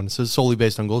Predators would win. So it's solely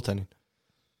based on goaltending.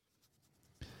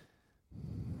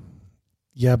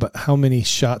 Yeah, but how many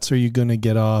shots are you going to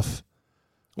get off?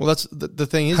 Well, that's the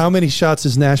thing is, how many shots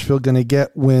is Nashville going to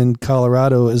get when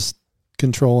Colorado is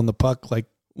controlling the puck?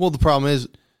 Well, the problem is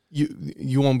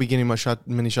you won't be getting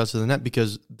many shots to the net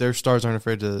because their stars aren't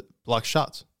afraid to block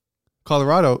shots.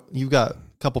 Colorado, you've got a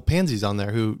couple pansies on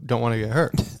there who don't want to get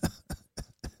hurt.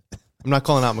 I'm not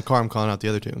calling out Makar. I'm calling out the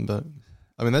other two. But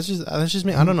I mean, that's just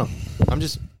me. I don't know. I'm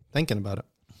just thinking about it.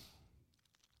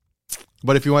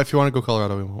 But if you want to go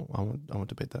Colorado, I won't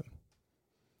debate that.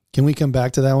 Can we come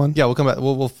back to that one? Yeah, we'll come back.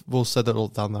 We'll set that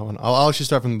down that one. I'll actually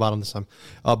start from the bottom this time.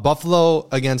 Buffalo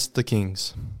against the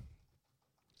Kings.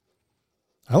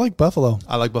 I like Buffalo.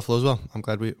 I like Buffalo as well. I'm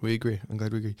glad we agree.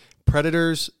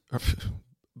 Predators,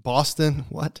 Boston.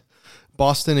 What?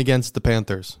 Boston against the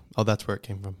Panthers. Oh, that's where it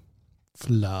came from.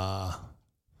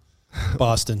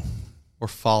 Boston. Or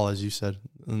fall, as you said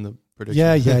in the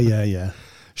prediction. Yeah.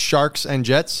 Sharks and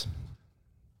Jets.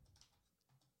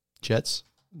 Jets.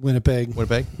 Winnipeg.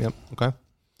 Yep. Okay.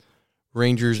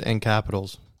 Rangers and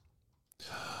Capitals.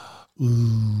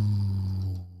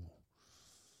 Ooh.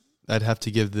 I'd have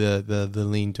to give the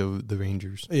lean to the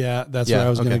Rangers. Yeah, that's where I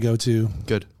was going to go to.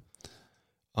 Good.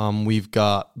 We've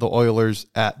got the Oilers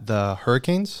at the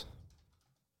Hurricanes.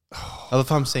 I love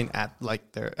how I'm saying at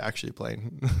like they're actually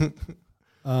playing.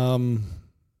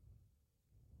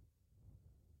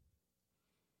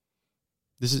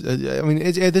 This is.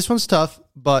 This one's tough,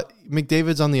 but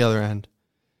McDavid's on the other end.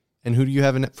 And who do you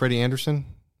have in net? Freddie Anderson.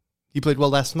 He played well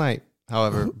last night,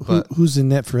 however. Who's in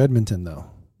net for Edmonton though?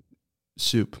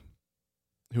 Soup,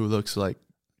 who looks like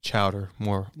chowder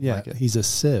more. Yeah, like it. He's a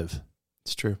sieve.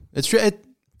 It's true.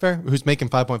 Fair. Who's making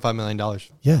 $5.5 million?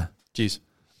 Yeah. Jeez.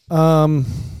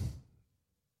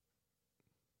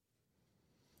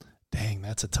 Dang,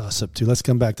 that's a toss-up, too. Let's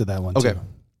come back to that one, okay. Too.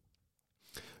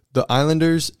 The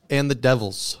Islanders and the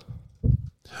Devils.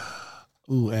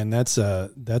 Ooh, and that's a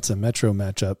Metro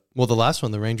matchup. Well, the last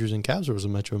one, the Rangers and Cavs, was a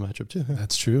Metro matchup, too.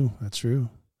 That's true.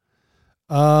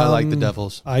 I like the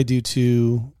Devils. I do,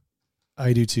 too.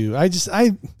 I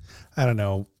don't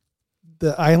know.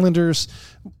 The Islanders,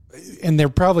 and they're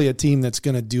probably a team that's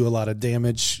going to do a lot of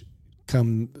damage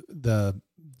come the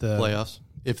playoffs.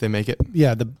 If they make it.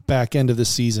 Yeah, the back end of the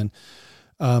season.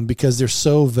 Because they're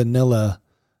so vanilla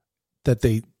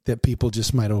that people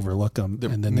just might overlook them.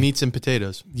 They're and then meats and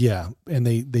potatoes. Yeah, and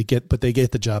they get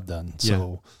the job done.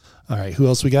 So, All right, who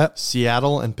else we got?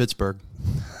 Seattle and Pittsburgh.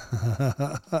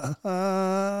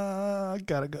 Gotta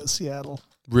go Seattle.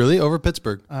 Really? Over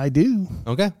Pittsburgh? I do.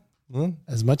 Okay. Well,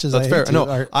 as much as that's fair. To, No,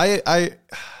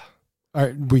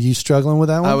 were you struggling with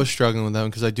that one? I was struggling with that one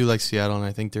because I do like Seattle, and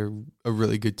I think they're a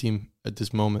really good team at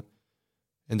this moment.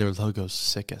 And their logo's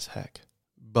sick as heck.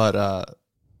 But,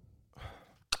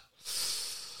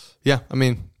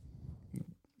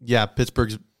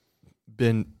 Pittsburgh's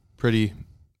been prety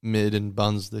mid and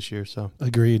buns this year. So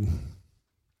agreed.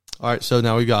 All right, so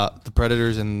now we got the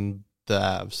Predators and the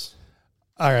Avs.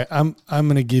 All right, I'm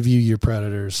going to give you your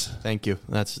Predators. Thank you.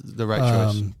 That's the right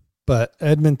choice. But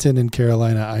Edmonton and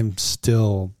Carolina, I'm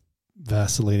still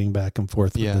vacillating back and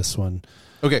forth with this one.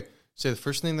 Okay, say the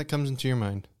first thing that comes into your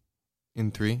mind in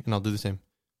 3, and I'll do the same.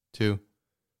 2,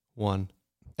 1.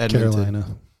 Edmonton.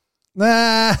 Carolina.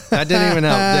 Nah. That didn't even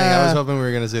help. Dang, I was hoping we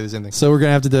were going to say the same thing. So we're going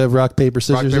to have to do rock, paper,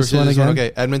 scissors. Rock, paper, this one scissors. again?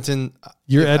 Okay, Edmonton.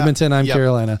 You're Edmonton. I'm yep.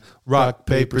 Carolina. Rock,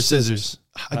 paper, scissors.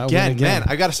 Again, man,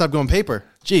 I got to stop going paper.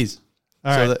 Jeez.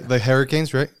 All so right. the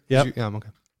Hurricanes, right? Yep. Yeah, I'm okay.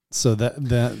 So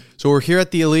that. So we're here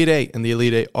at the Elite Eight, and the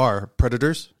Elite Eight are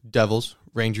Predators, Devils,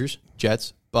 Rangers,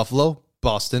 Jets, Buffalo,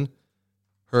 Boston,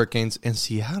 Hurricanes, and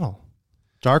Seattle.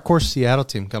 Dark horse Seattle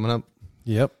team coming up.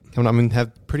 Yep. Coming up. I mean,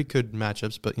 have pretty good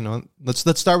matchups, but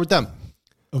let's start with them.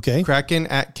 Okay. Kraken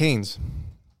at Canes.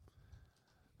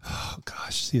 Oh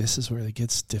gosh, see, this is where it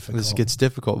gets difficult. This gets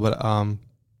difficult, but I'm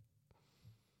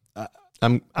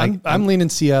leaning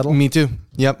Seattle. Me too.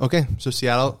 Yep. Okay. So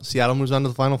Seattle moves on to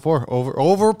the Final Four,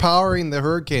 overpowering the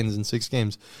Hurricanes in 6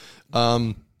 games.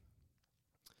 The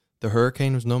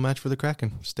Hurricane was no match for the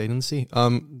Kraken. Stayed in the sea.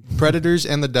 Predators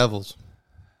and the Devils.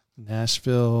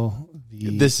 Nashville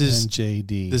v.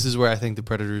 NJD. This is where I think the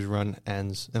Predators' run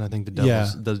ends, and I think the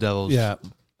Devils. Yeah,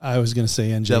 I was going to say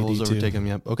NJD Devils too. overtake them.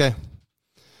 Yep. Okay.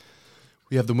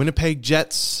 We have the Winnipeg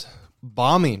Jets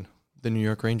bombing the New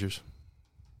York Rangers.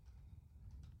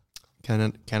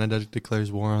 Canada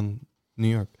declares war on New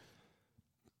York.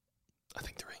 I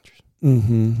think the Rangers.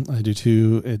 Mm-hmm. I do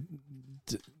too.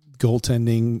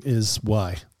 Goaltending is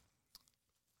why.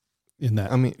 In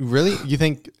that, I mean, really, you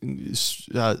think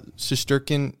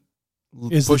Shesterkin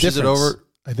is pushes it over?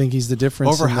 I think he's the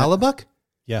difference over Hellebuyck.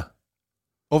 Yeah,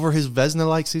 over his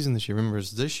Vezina-like season this year. Remember,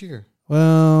 it's this year.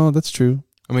 Well, that's true.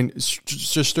 I mean,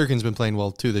 Shesterkin's been playing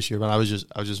well too this year, but I was just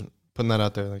putting that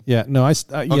out there. Like, yeah, no,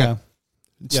 okay. Yeah,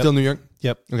 It's still New York.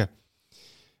 Yep. Okay.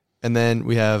 And then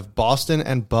we have Boston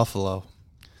and Buffalo.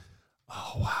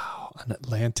 Oh wow, an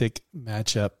Atlantic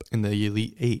matchup in the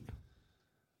Elite Eight.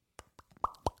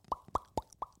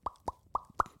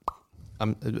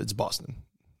 It's Boston.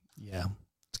 Yeah,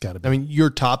 it's got to be. I mean,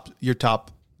 your top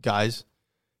guys,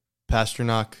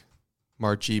 Pasternak,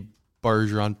 Marchie,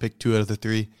 Bergeron, pick 2 out of the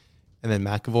 3, and then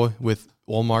McAvoy with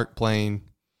Ullmark playing.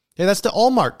 Hey, that's the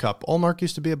Ullmark Cup. Ullmark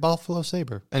used to be a Buffalo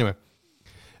Sabre. Anyway,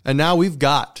 and now we've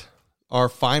got our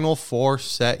Final Four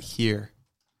set here.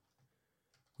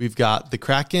 We've got the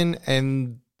Kraken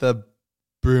and the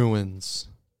Bruins.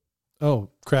 Oh,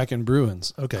 Kraken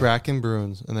Bruins. Okay. Kraken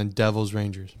Bruins, and then Devils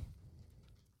Rangers.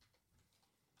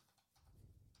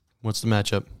 What's the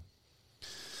matchup?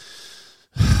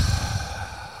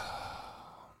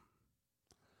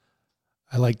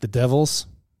 I like the Devils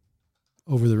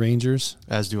over the Rangers.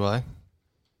 As do I.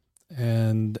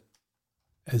 And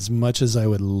as much as I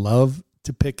would love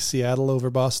to pick Seattle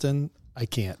over Boston, I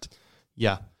can't.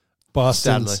 Yeah.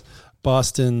 Boston's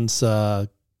a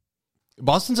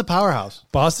powerhouse.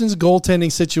 Boston's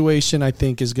goaltending situation, I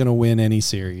think, is going to win any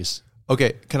series.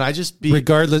 Okay, can I just be...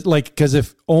 Regardless, because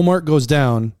if Ullmark goes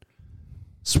down,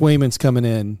 Swayman's coming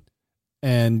in,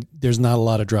 and there's not a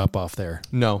lot of drop-off there.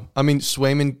 No. I mean,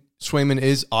 Swayman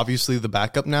is obviously the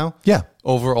backup now. Yeah.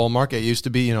 Over Ullmark. It used to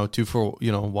be, 2 for,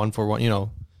 1 for 1,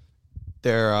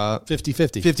 they're...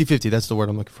 50-50. 50-50, that's the word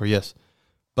I'm looking for, yes.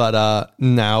 But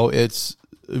now it's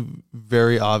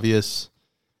very obvious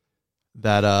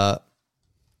that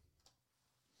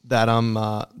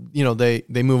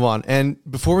they move on. And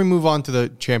before we move on to the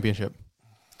championship,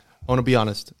 I want to be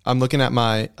honest. I'm looking at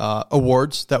my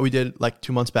awards that we did like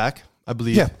 2 months back, I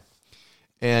believe. Yeah.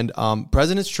 And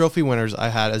President's Trophy winners I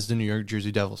had as the New York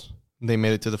Jersey Devils. They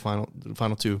made it to the final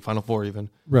 2, Final 4 even.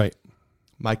 Right.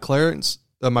 My Prince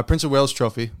of Wales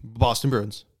Trophy, Boston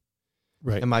Bruins.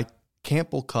 Right. And my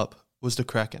Campbell Cup was the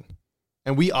Kraken.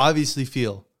 And we obviously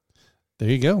feel there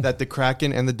you go. that the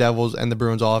Kraken and the Devils and the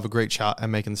Bruins all have a great shot at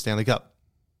making the Stanley Cup.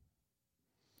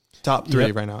 Top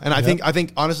 3 right now. And I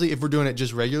think honestly, if we're doing it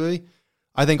just regularly,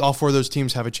 I think all 4 of those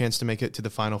teams have a chance to make it to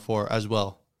the Final 4 as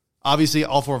well. Obviously,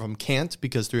 all 4 of them can't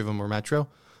because 3 of them were Metro.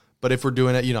 But if we're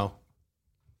doing it,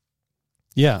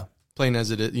 playing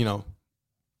as it is,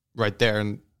 right there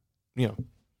and,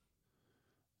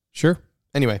 Sure.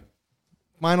 Anyway,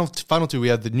 final 2, we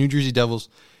have the New Jersey Devils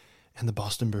and the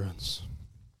Boston Bruins.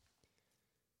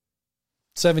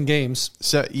 7 games.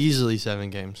 So easily 7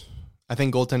 games. I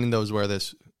think goaltending, though, is where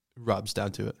this rubs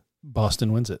down to it.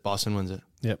 Boston wins it. Boston wins it.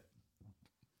 Yep.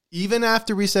 Even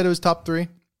after we said it was top 3,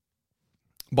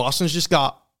 Boston's just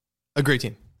got a great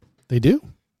team. They do.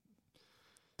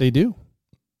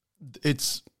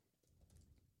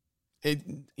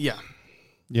 Yeah.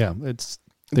 Yeah, it's...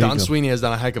 Don Sweeney has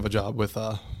done a heck of a job with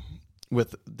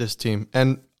this team.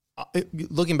 And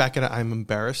looking back at it, I'm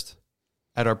embarrassed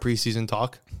at our preseason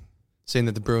talk, saying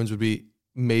that the Bruins would be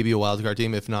maybe a wild card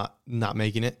team, if not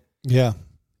making it. Yeah.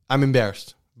 I'm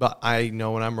embarrassed, but I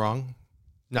know when I'm wrong.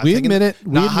 We admit it.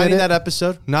 Not hiding that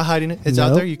episode. Not hiding it. It's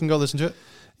out there. You can go listen to it.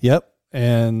 Yep.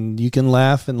 And you can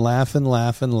laugh and laugh and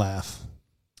laugh and laugh.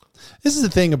 This is the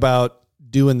thing about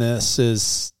doing this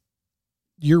is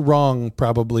you're wrong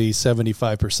probably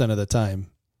 75% of the time.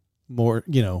 More,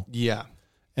 Yeah.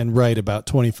 And right about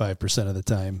 25% of the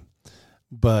time.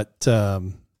 But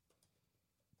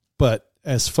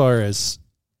as far as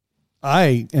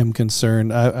I am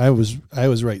concerned, I was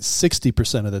right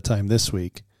 60% of the time this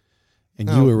week. And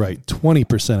you were right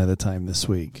 20% of the time this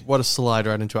week. What a slide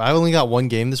right into it. I only got one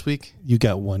game this week. You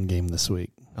got one game this week.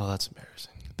 Oh, that's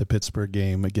embarrassing. The Pittsburgh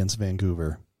game against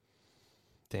Vancouver.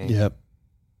 Dang.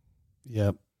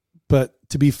 Yep. But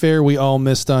to be fair, we all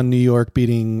missed on New York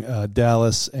beating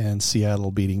Dallas and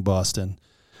Seattle beating Boston.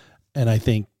 And I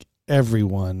think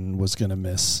everyone was going to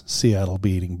miss Seattle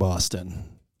beating Boston.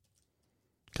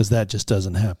 Because that just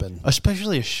doesn't happen.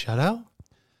 Especially a shutout?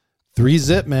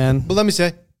 3-0, man. But let me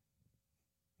say,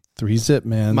 3-0,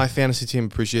 man. my fantasy team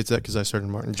appreciates that because I started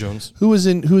Martin Jones. Who was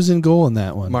in goal in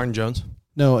that one? Martin Jones?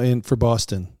 No, for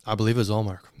Boston. I believe it was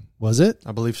Allmark. Was it?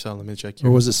 I believe so. Let me check here.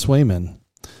 Or was it Swayman?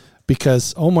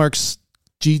 Because Allmark's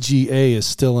GGA is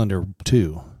still under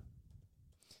 2.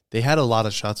 They had a lot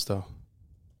of shots, though.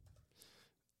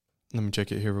 Let me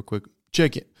check it here real quick.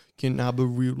 Check it. Can I be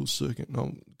real second?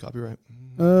 No, copyright.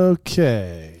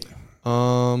 Okay. But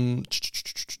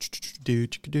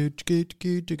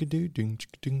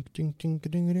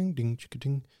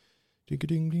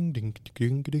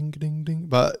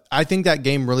I think that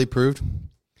game really proved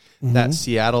that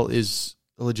Seattle is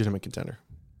a legitimate contender.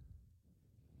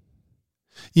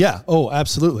 Yeah. Oh,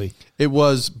 absolutely. It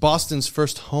was Boston's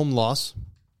first home loss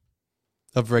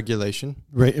of regulation.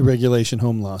 Regulation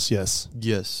home loss. Yes.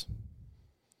 Yes.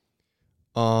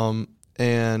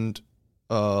 And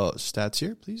stats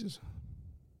here, please.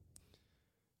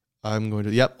 I'm going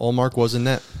to. Yep, Allmark was in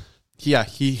net. Yeah,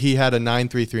 he had a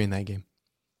 9-3-3 in that game.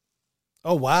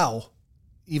 Oh wow!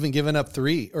 Even giving up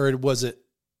 3, or was it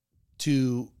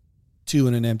 2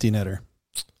 and an empty netter?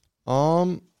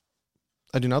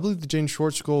 I do not believe the James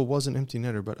Schwartz goal was an empty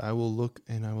netter, but I will look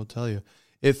and I will tell you.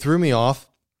 It threw me off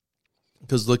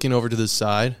because looking over to the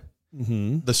side,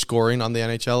 the scoring on the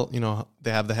NHL,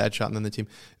 they have the headshot and then the team.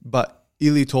 But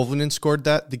Eli Tolvanen scored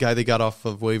that, the guy they got off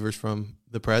of waivers from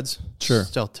the Preds. Sure.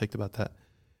 Still ticked about that.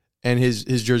 And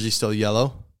his jersey's still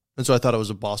yellow. And so I thought it was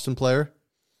a Boston player.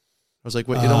 I was like,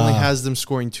 wait, it only has them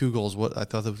scoring 2 goals. What I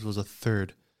thought it was a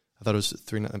third. I thought it was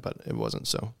 3-0, but it wasn't.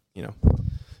 So,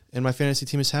 And my fantasy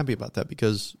team is happy about that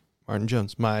because Martin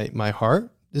Jones. My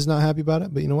heart is not happy about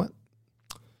it, but you know what?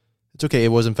 It's okay. It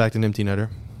was, in fact, an empty netter.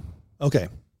 Okay.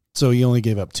 So you only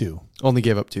gave up 2. Only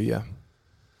gave up 2, yeah.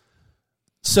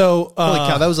 So, holy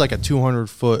cow, that was like a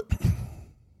 200-foot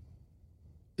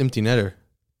empty netter.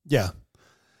 Yeah.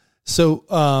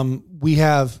 So we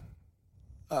have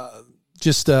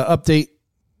just update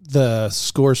the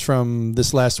scores from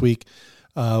this last week.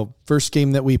 First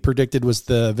game that we predicted was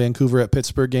the Vancouver at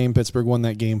Pittsburgh game. Pittsburgh won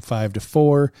that game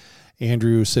 5-4.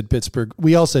 Andrew said Pittsburgh.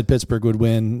 We all said Pittsburgh would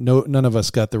win. None of us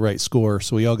got the right score,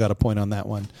 so we all got a point on that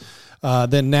one.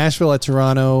 Then Nashville at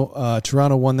Toronto.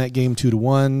 Toronto won that game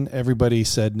 2-1. Everybody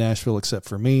said Nashville except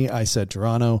for me. I said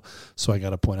Toronto, so I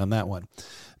got a point on that one.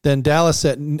 Then Dallas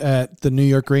at the New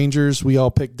York Rangers. We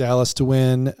all picked Dallas to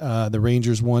win. The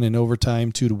Rangers won in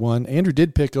overtime 2-1. Andrew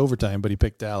did pick overtime, but he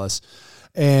picked Dallas.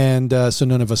 And so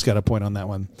none of us got a point on that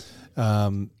one.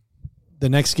 The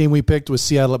next game we picked was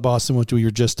Seattle at Boston, which we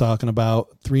were just talking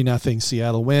about. 3-0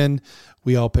 Seattle win.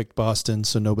 We all picked Boston,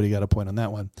 so nobody got a point on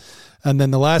that one. And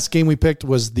then the last game we picked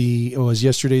was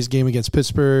yesterday's game against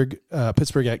Pittsburgh.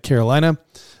 Pittsburgh at Carolina.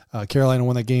 Carolina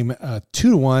won that game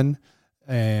 2-1.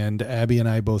 And Abby and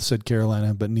I both said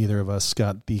Carolina, but neither of us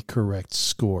got the correct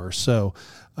score. So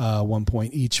 1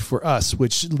 point each for us,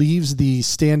 which leaves the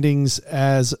standings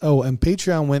as, and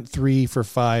Patreon went 3 for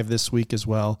 5 this week as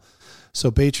well. So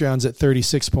Patreon's at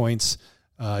 36 points,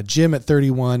 Jim at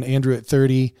 31, Andrew at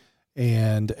 30,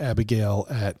 and Abigail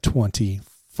at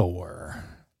 24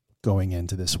 going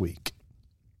into this week.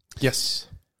 Yes.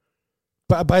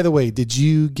 By the way, did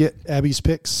you get Abby's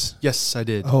picks? Yes, I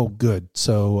did. Oh, good.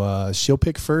 So she'll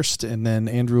pick first, and then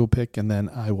Andrew will pick, and then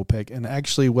I will pick. And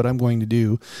actually, what I'm going to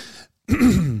do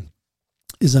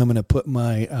is I'm going to put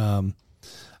my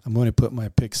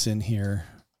picks in here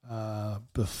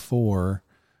before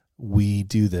we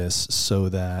do this, so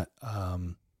that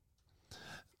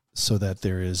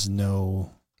there is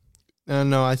no.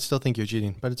 No, I still think you're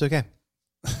cheating, but it's okay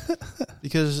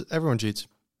because everyone cheats.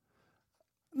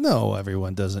 No,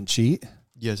 everyone doesn't cheat.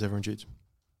 Yes, everyone cheats.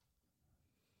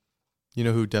 You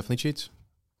know who definitely cheats?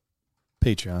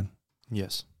 Patreon.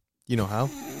 Yes. You know how?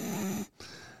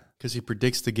 Because he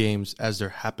predicts the games as they're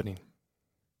happening.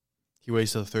 He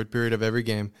waits till the third period of every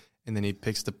game, and then he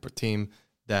picks the team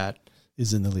that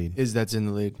is in the lead. That's in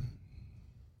the lead.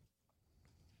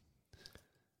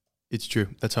 It's true.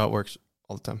 That's how it works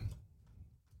all the time.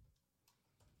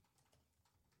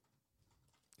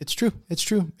 It's true. It's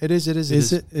true. It is.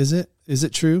 Is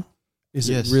it true? Is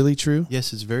yes. it really true?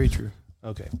 Yes, it's very true.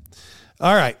 Okay.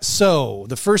 All right. So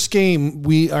the first game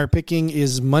we are picking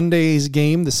is Monday's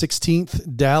game, the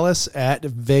 16th, Dallas at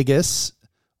Vegas.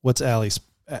 What's Abby's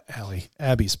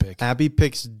pick? Abby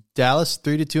picks Dallas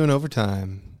 3-2 in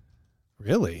overtime.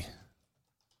 Really?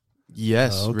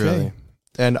 Yes, okay. really.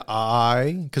 And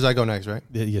because I go next, right?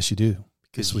 Yes, you do.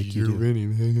 This week you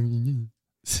do.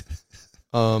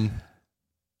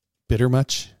 Bitter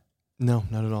much? No,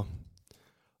 not at all.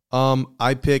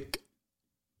 I pick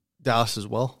Dallas as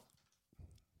well.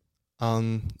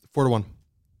 4-1.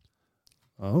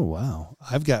 Oh, wow.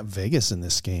 I've got Vegas in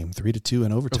this game, 3-2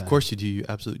 in overtime. Of course you do, you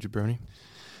absolute jabroni.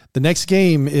 The next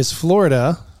game is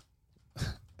Florida.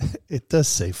 It does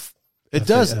say it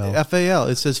does. FAL.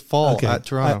 It says fall at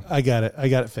Toronto. I got it. I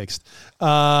got it fixed.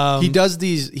 He does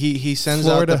these. He sends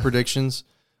Florida out the predictions,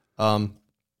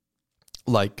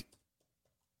 like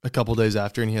a couple days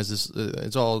after, and he has this.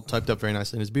 It's all typed up very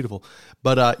nicely and it's beautiful.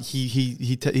 But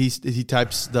he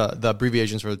types the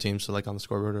abbreviations for the team, so like on the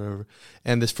scoreboard or whatever.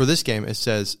 And for this game, it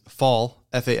says fall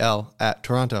FAL at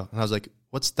Toronto, and I was like,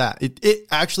 what's that? It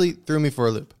actually threw me for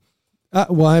a loop.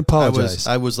 Well, I apologize.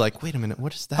 I was like, wait a minute,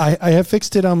 what is that? I have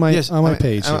fixed it on my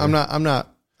page. I'm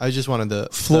not. I just wanted the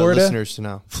listeners to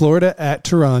know. Florida at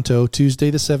Toronto,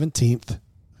 Tuesday the 17th.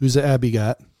 Who's the Abby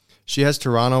got? She has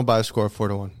Toronto by a score of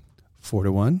 4-1.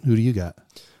 4-1. Who do you got?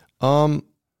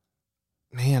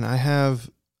 Man, I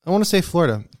want to say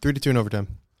Florida 3-2 in overtime.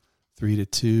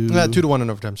 3-2. 2-1 in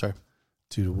overtime. Sorry,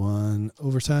 2-1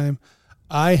 overtime.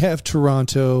 I have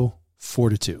Toronto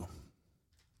 4-2.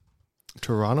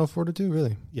 Toronto 4-2,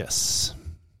 really? Yes.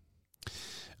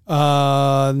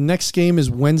 Next game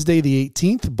is Wednesday the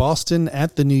 18th. Boston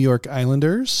at the New York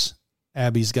Islanders.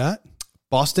 Abby's got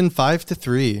Boston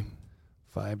 5-3.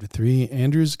 5-3.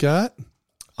 Andrew's got.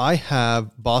 I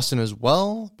have Boston as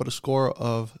well, but a score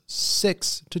of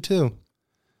 6-2.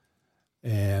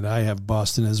 And I have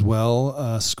Boston as well,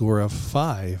 a score of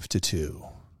 5-2.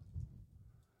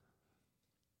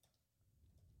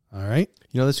 All right.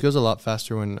 You know, this goes a lot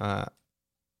faster when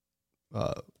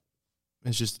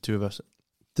it's just the two of us.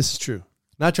 This is true.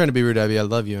 Not trying to be rude, Abby. I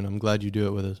love you, and I'm glad you do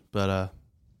it with us. But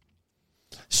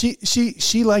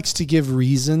she likes to give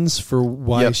reasons for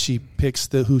why she picks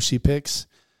who she picks,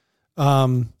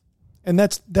 and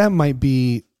that might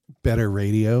be better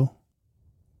radio,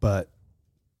 but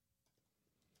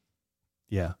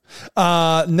yeah.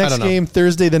 Next game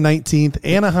Thursday the 19th,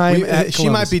 Anaheim at Columbus. She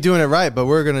might be doing it right, but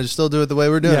we're gonna still do it the way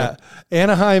we're doing it.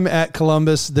 Anaheim at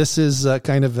Columbus. This is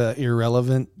kind of an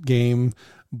irrelevant game,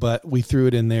 but we threw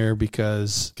it in there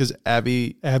because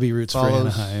Abby roots for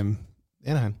Anaheim.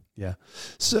 Yeah.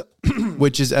 So,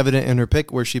 which is evident in her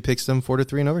pick, where she picks them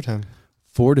 4-3 in overtime.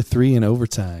 4-3 in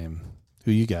overtime.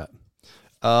 Who you got?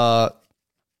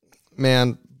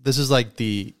 Man, this is like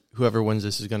whoever wins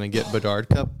this is gonna get Bedard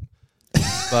Cup.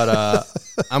 But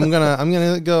I'm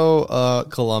gonna go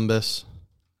Columbus.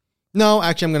 No,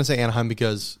 actually, I'm gonna say Anaheim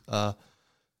because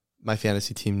my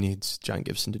fantasy team needs John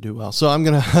Gibson to do well. So I'm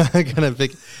gonna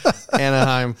pick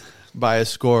Anaheim by a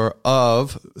score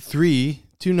of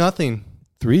 3-0.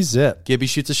 3-0. Gibby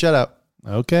shoots a shutout.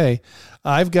 Okay,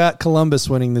 I've got Columbus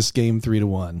winning this game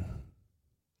 3-1.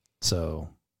 So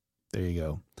there you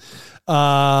go.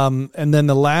 And then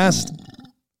the last.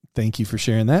 Thank you for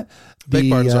sharing that.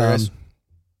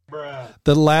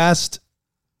 The last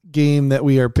game that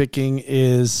we are picking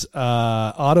is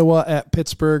Ottawa at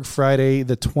Pittsburgh, Friday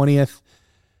the 20th.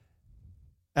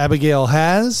 Abigail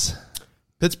has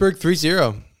Pittsburgh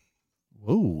 3-0.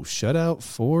 Whoa, shutout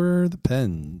for the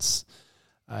Pens.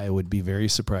 I would be very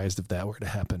surprised if that were to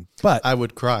happen, but I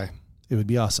would cry. It would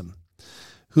be awesome.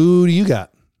 Who do you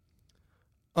got?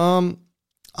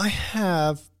 I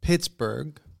have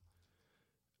Pittsburgh,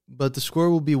 but the score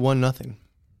will be 1-0.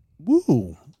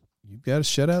 Woo. You've got a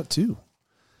shutout too.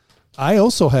 I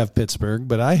also have Pittsburgh,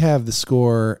 but I have the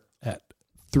score at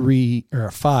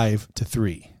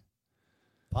 5-3.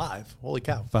 5? Holy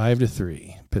cow.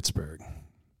 5-3, Pittsburgh.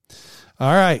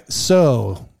 All right.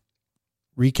 So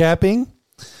recapping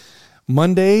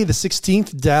Monday, the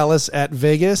 16th, Dallas at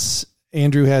Vegas.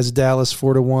 Andrew has Dallas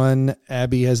 4-1.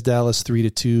 Abby has Dallas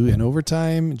 3-2 in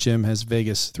overtime. Jim has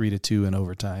Vegas 3-2 in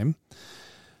overtime.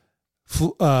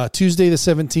 Tuesday the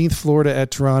 17th, Florida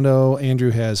at Toronto.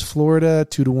 Andrew has Florida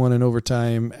 2-1 in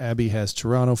overtime. Abby has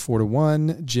Toronto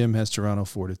 4-1. Jim has Toronto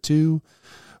 4-2.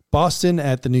 Boston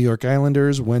at the New York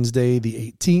Islanders, Wednesday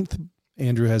the 18th.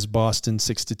 Andrew has Boston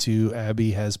 6-2.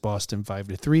 Abby has Boston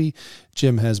 5-3.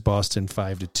 Jim has Boston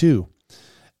 5-2.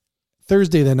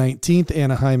 Thursday the 19th,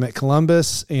 Anaheim at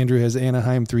Columbus. Andrew has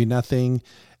Anaheim 3-0.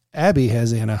 Abby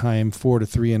has Anaheim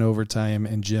 4-3 in overtime,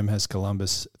 and Jim has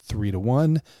Columbus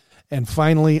 3-1. And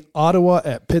finally, Ottawa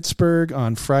at Pittsburgh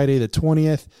on Friday the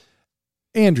 20th.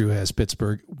 Andrew has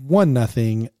Pittsburgh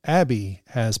 1-0. Abby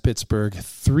has Pittsburgh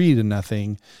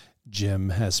 3-0. Jim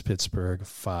has Pittsburgh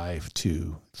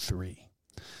 5-3.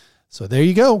 So there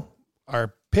you go.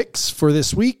 Our picks for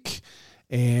this week,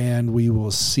 and we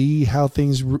will see how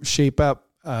things shape up.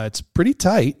 It's pretty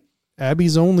tight.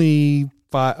 Abby's only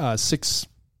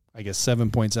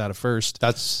 7 points out of first.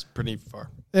 That's pretty far.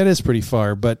 That is pretty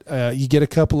far, but you get a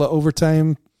couple of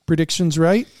overtime predictions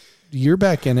right, you're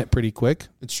back in it pretty quick.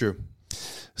 It's true.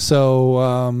 So,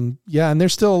 and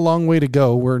there's still a long way to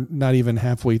go. We're not even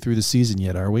halfway through the season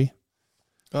yet, are we?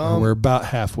 We're about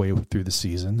halfway through the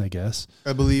season, I guess.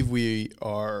 I believe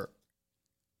we're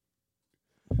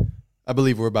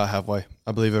about halfway.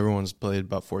 I believe everyone's played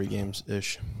about 40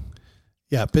 games-ish.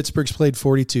 Yeah, Pittsburgh's played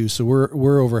 42, so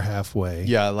we're over halfway.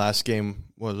 Yeah, last game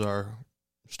was our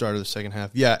start of the second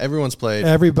half. Yeah, everyone's played.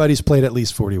 Everybody's played at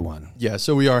least 41. Yeah,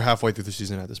 so we are halfway through the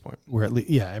season at this point. We're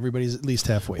everybody's at least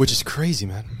halfway. Which is crazy,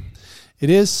 man. It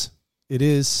is.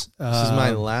 This is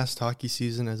my last hockey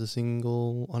season as a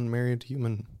single unmarried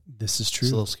human. This is true.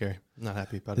 It's a little scary. I'm not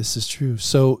happy about it. This is true.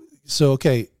 So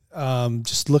okay.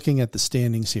 Just looking at the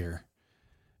standings here,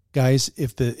 guys.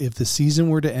 If the season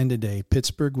were to end today,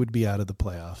 Pittsburgh would be out of the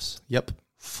playoffs. Yep.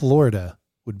 Florida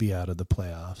would be out of the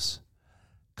playoffs.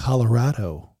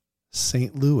 Colorado,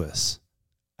 St. Louis,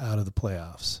 out of the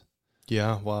playoffs.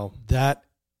 Yeah. Wow.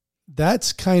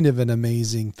 That's kind of an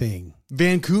amazing thing.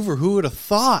 Vancouver. Who would have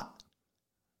thought?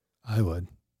 I would.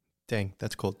 Dang,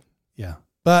 that's cold. Yeah.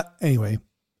 But anyway,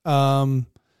 and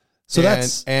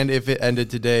if it ended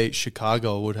today,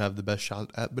 Chicago would have the best shot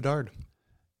at Bedard.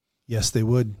 Yes, they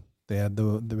would. They had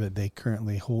they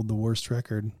currently hold the worst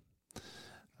record,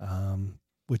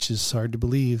 which is hard to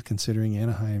believe considering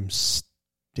Anaheim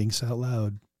stinks out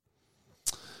loud.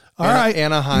 All right,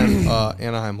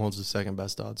 Anaheim holds the second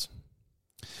best odds.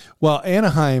 Well,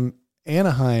 Anaheim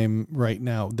right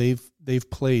now they've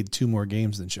played 2 more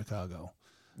games than Chicago.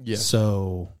 Yeah.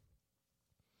 So,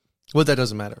 well, that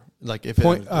doesn't matter. Like if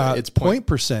it's point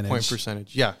percentage. Point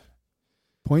percentage. Yeah.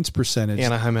 Points percentage.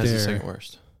 Anaheim has the second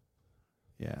worst.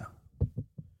 Yeah.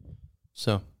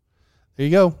 So, there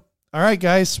you go. All right,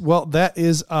 guys. Well, that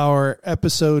is our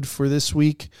episode for this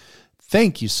week.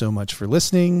 Thank you so much for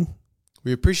listening.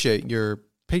 We appreciate your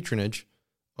patronage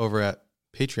over at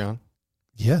Patreon.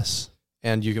 Yes.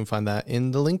 And you can find that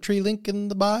in the Linktree link in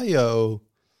the bio.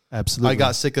 Absolutely. I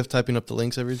got sick of typing up the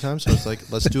links every time, so it's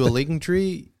like, let's do a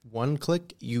Linktree. One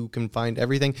click, you can find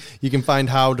everything. You can find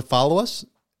how to follow us.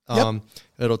 Yep.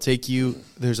 It'll take you,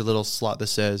 there's a little slot that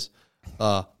says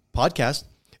podcast,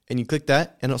 and you click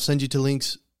that, and it'll send you to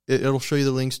links. It'll show you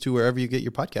the links to wherever you get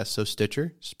your podcast. So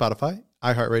Stitcher, Spotify,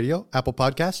 iHeartRadio, Apple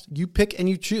Podcasts. You pick and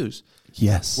you choose.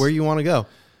 Yes. Where you want to go.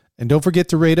 And don't forget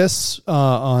to rate us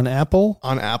on Apple.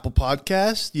 On Apple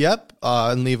Podcast, yep.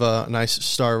 And leave a nice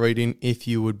star rating if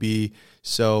you would be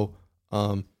so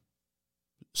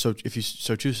if you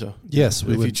so choose so. Yes.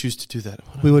 If you choose to do that.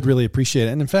 We would really appreciate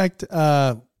it. And in fact,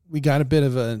 we got a bit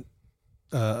of an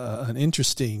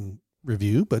interesting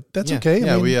review, but that's okay.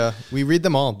 Yeah, I mean, we read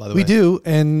them all, by the way. We do,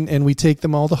 and we take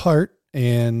them all to heart,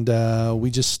 and we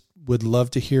just would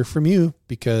love to hear from you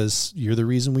because you're the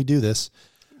reason we do this.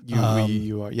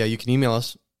 You are. Yeah, you can email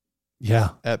us. Yeah.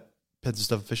 At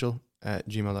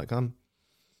pensandstuffofficial@gmail.com.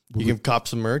 You can cop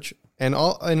some merch and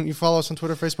you follow us on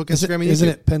Twitter, Facebook, Instagram, and YouTube. Isn't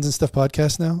it Pens and Stuff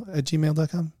Podcast now at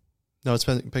gmail.com? No, it's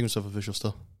Pens and Stuff Official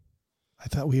still. I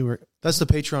thought we were. That's the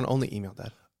Patreon only email,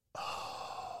 Dad.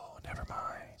 Oh, never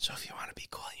mind. So if you want to be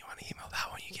cool and you want to email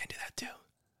that one, you can do that too.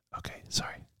 Okay,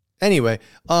 sorry. Anyway,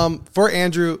 for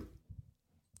Andrew,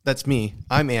 that's me.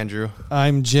 I'm Andrew.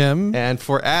 I'm Jim. And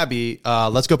for Abby,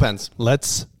 let's go Pens.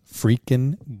 Let's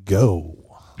freaking go.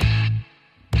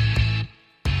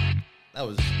 That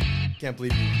was, can't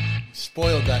believe you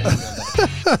spoiled that.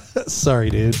 Sorry,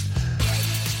 dude.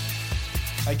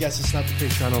 I guess it's not the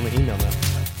Patreon only email now.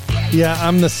 Yeah,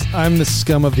 I'm the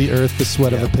scum of the earth, the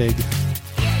sweat of a pig.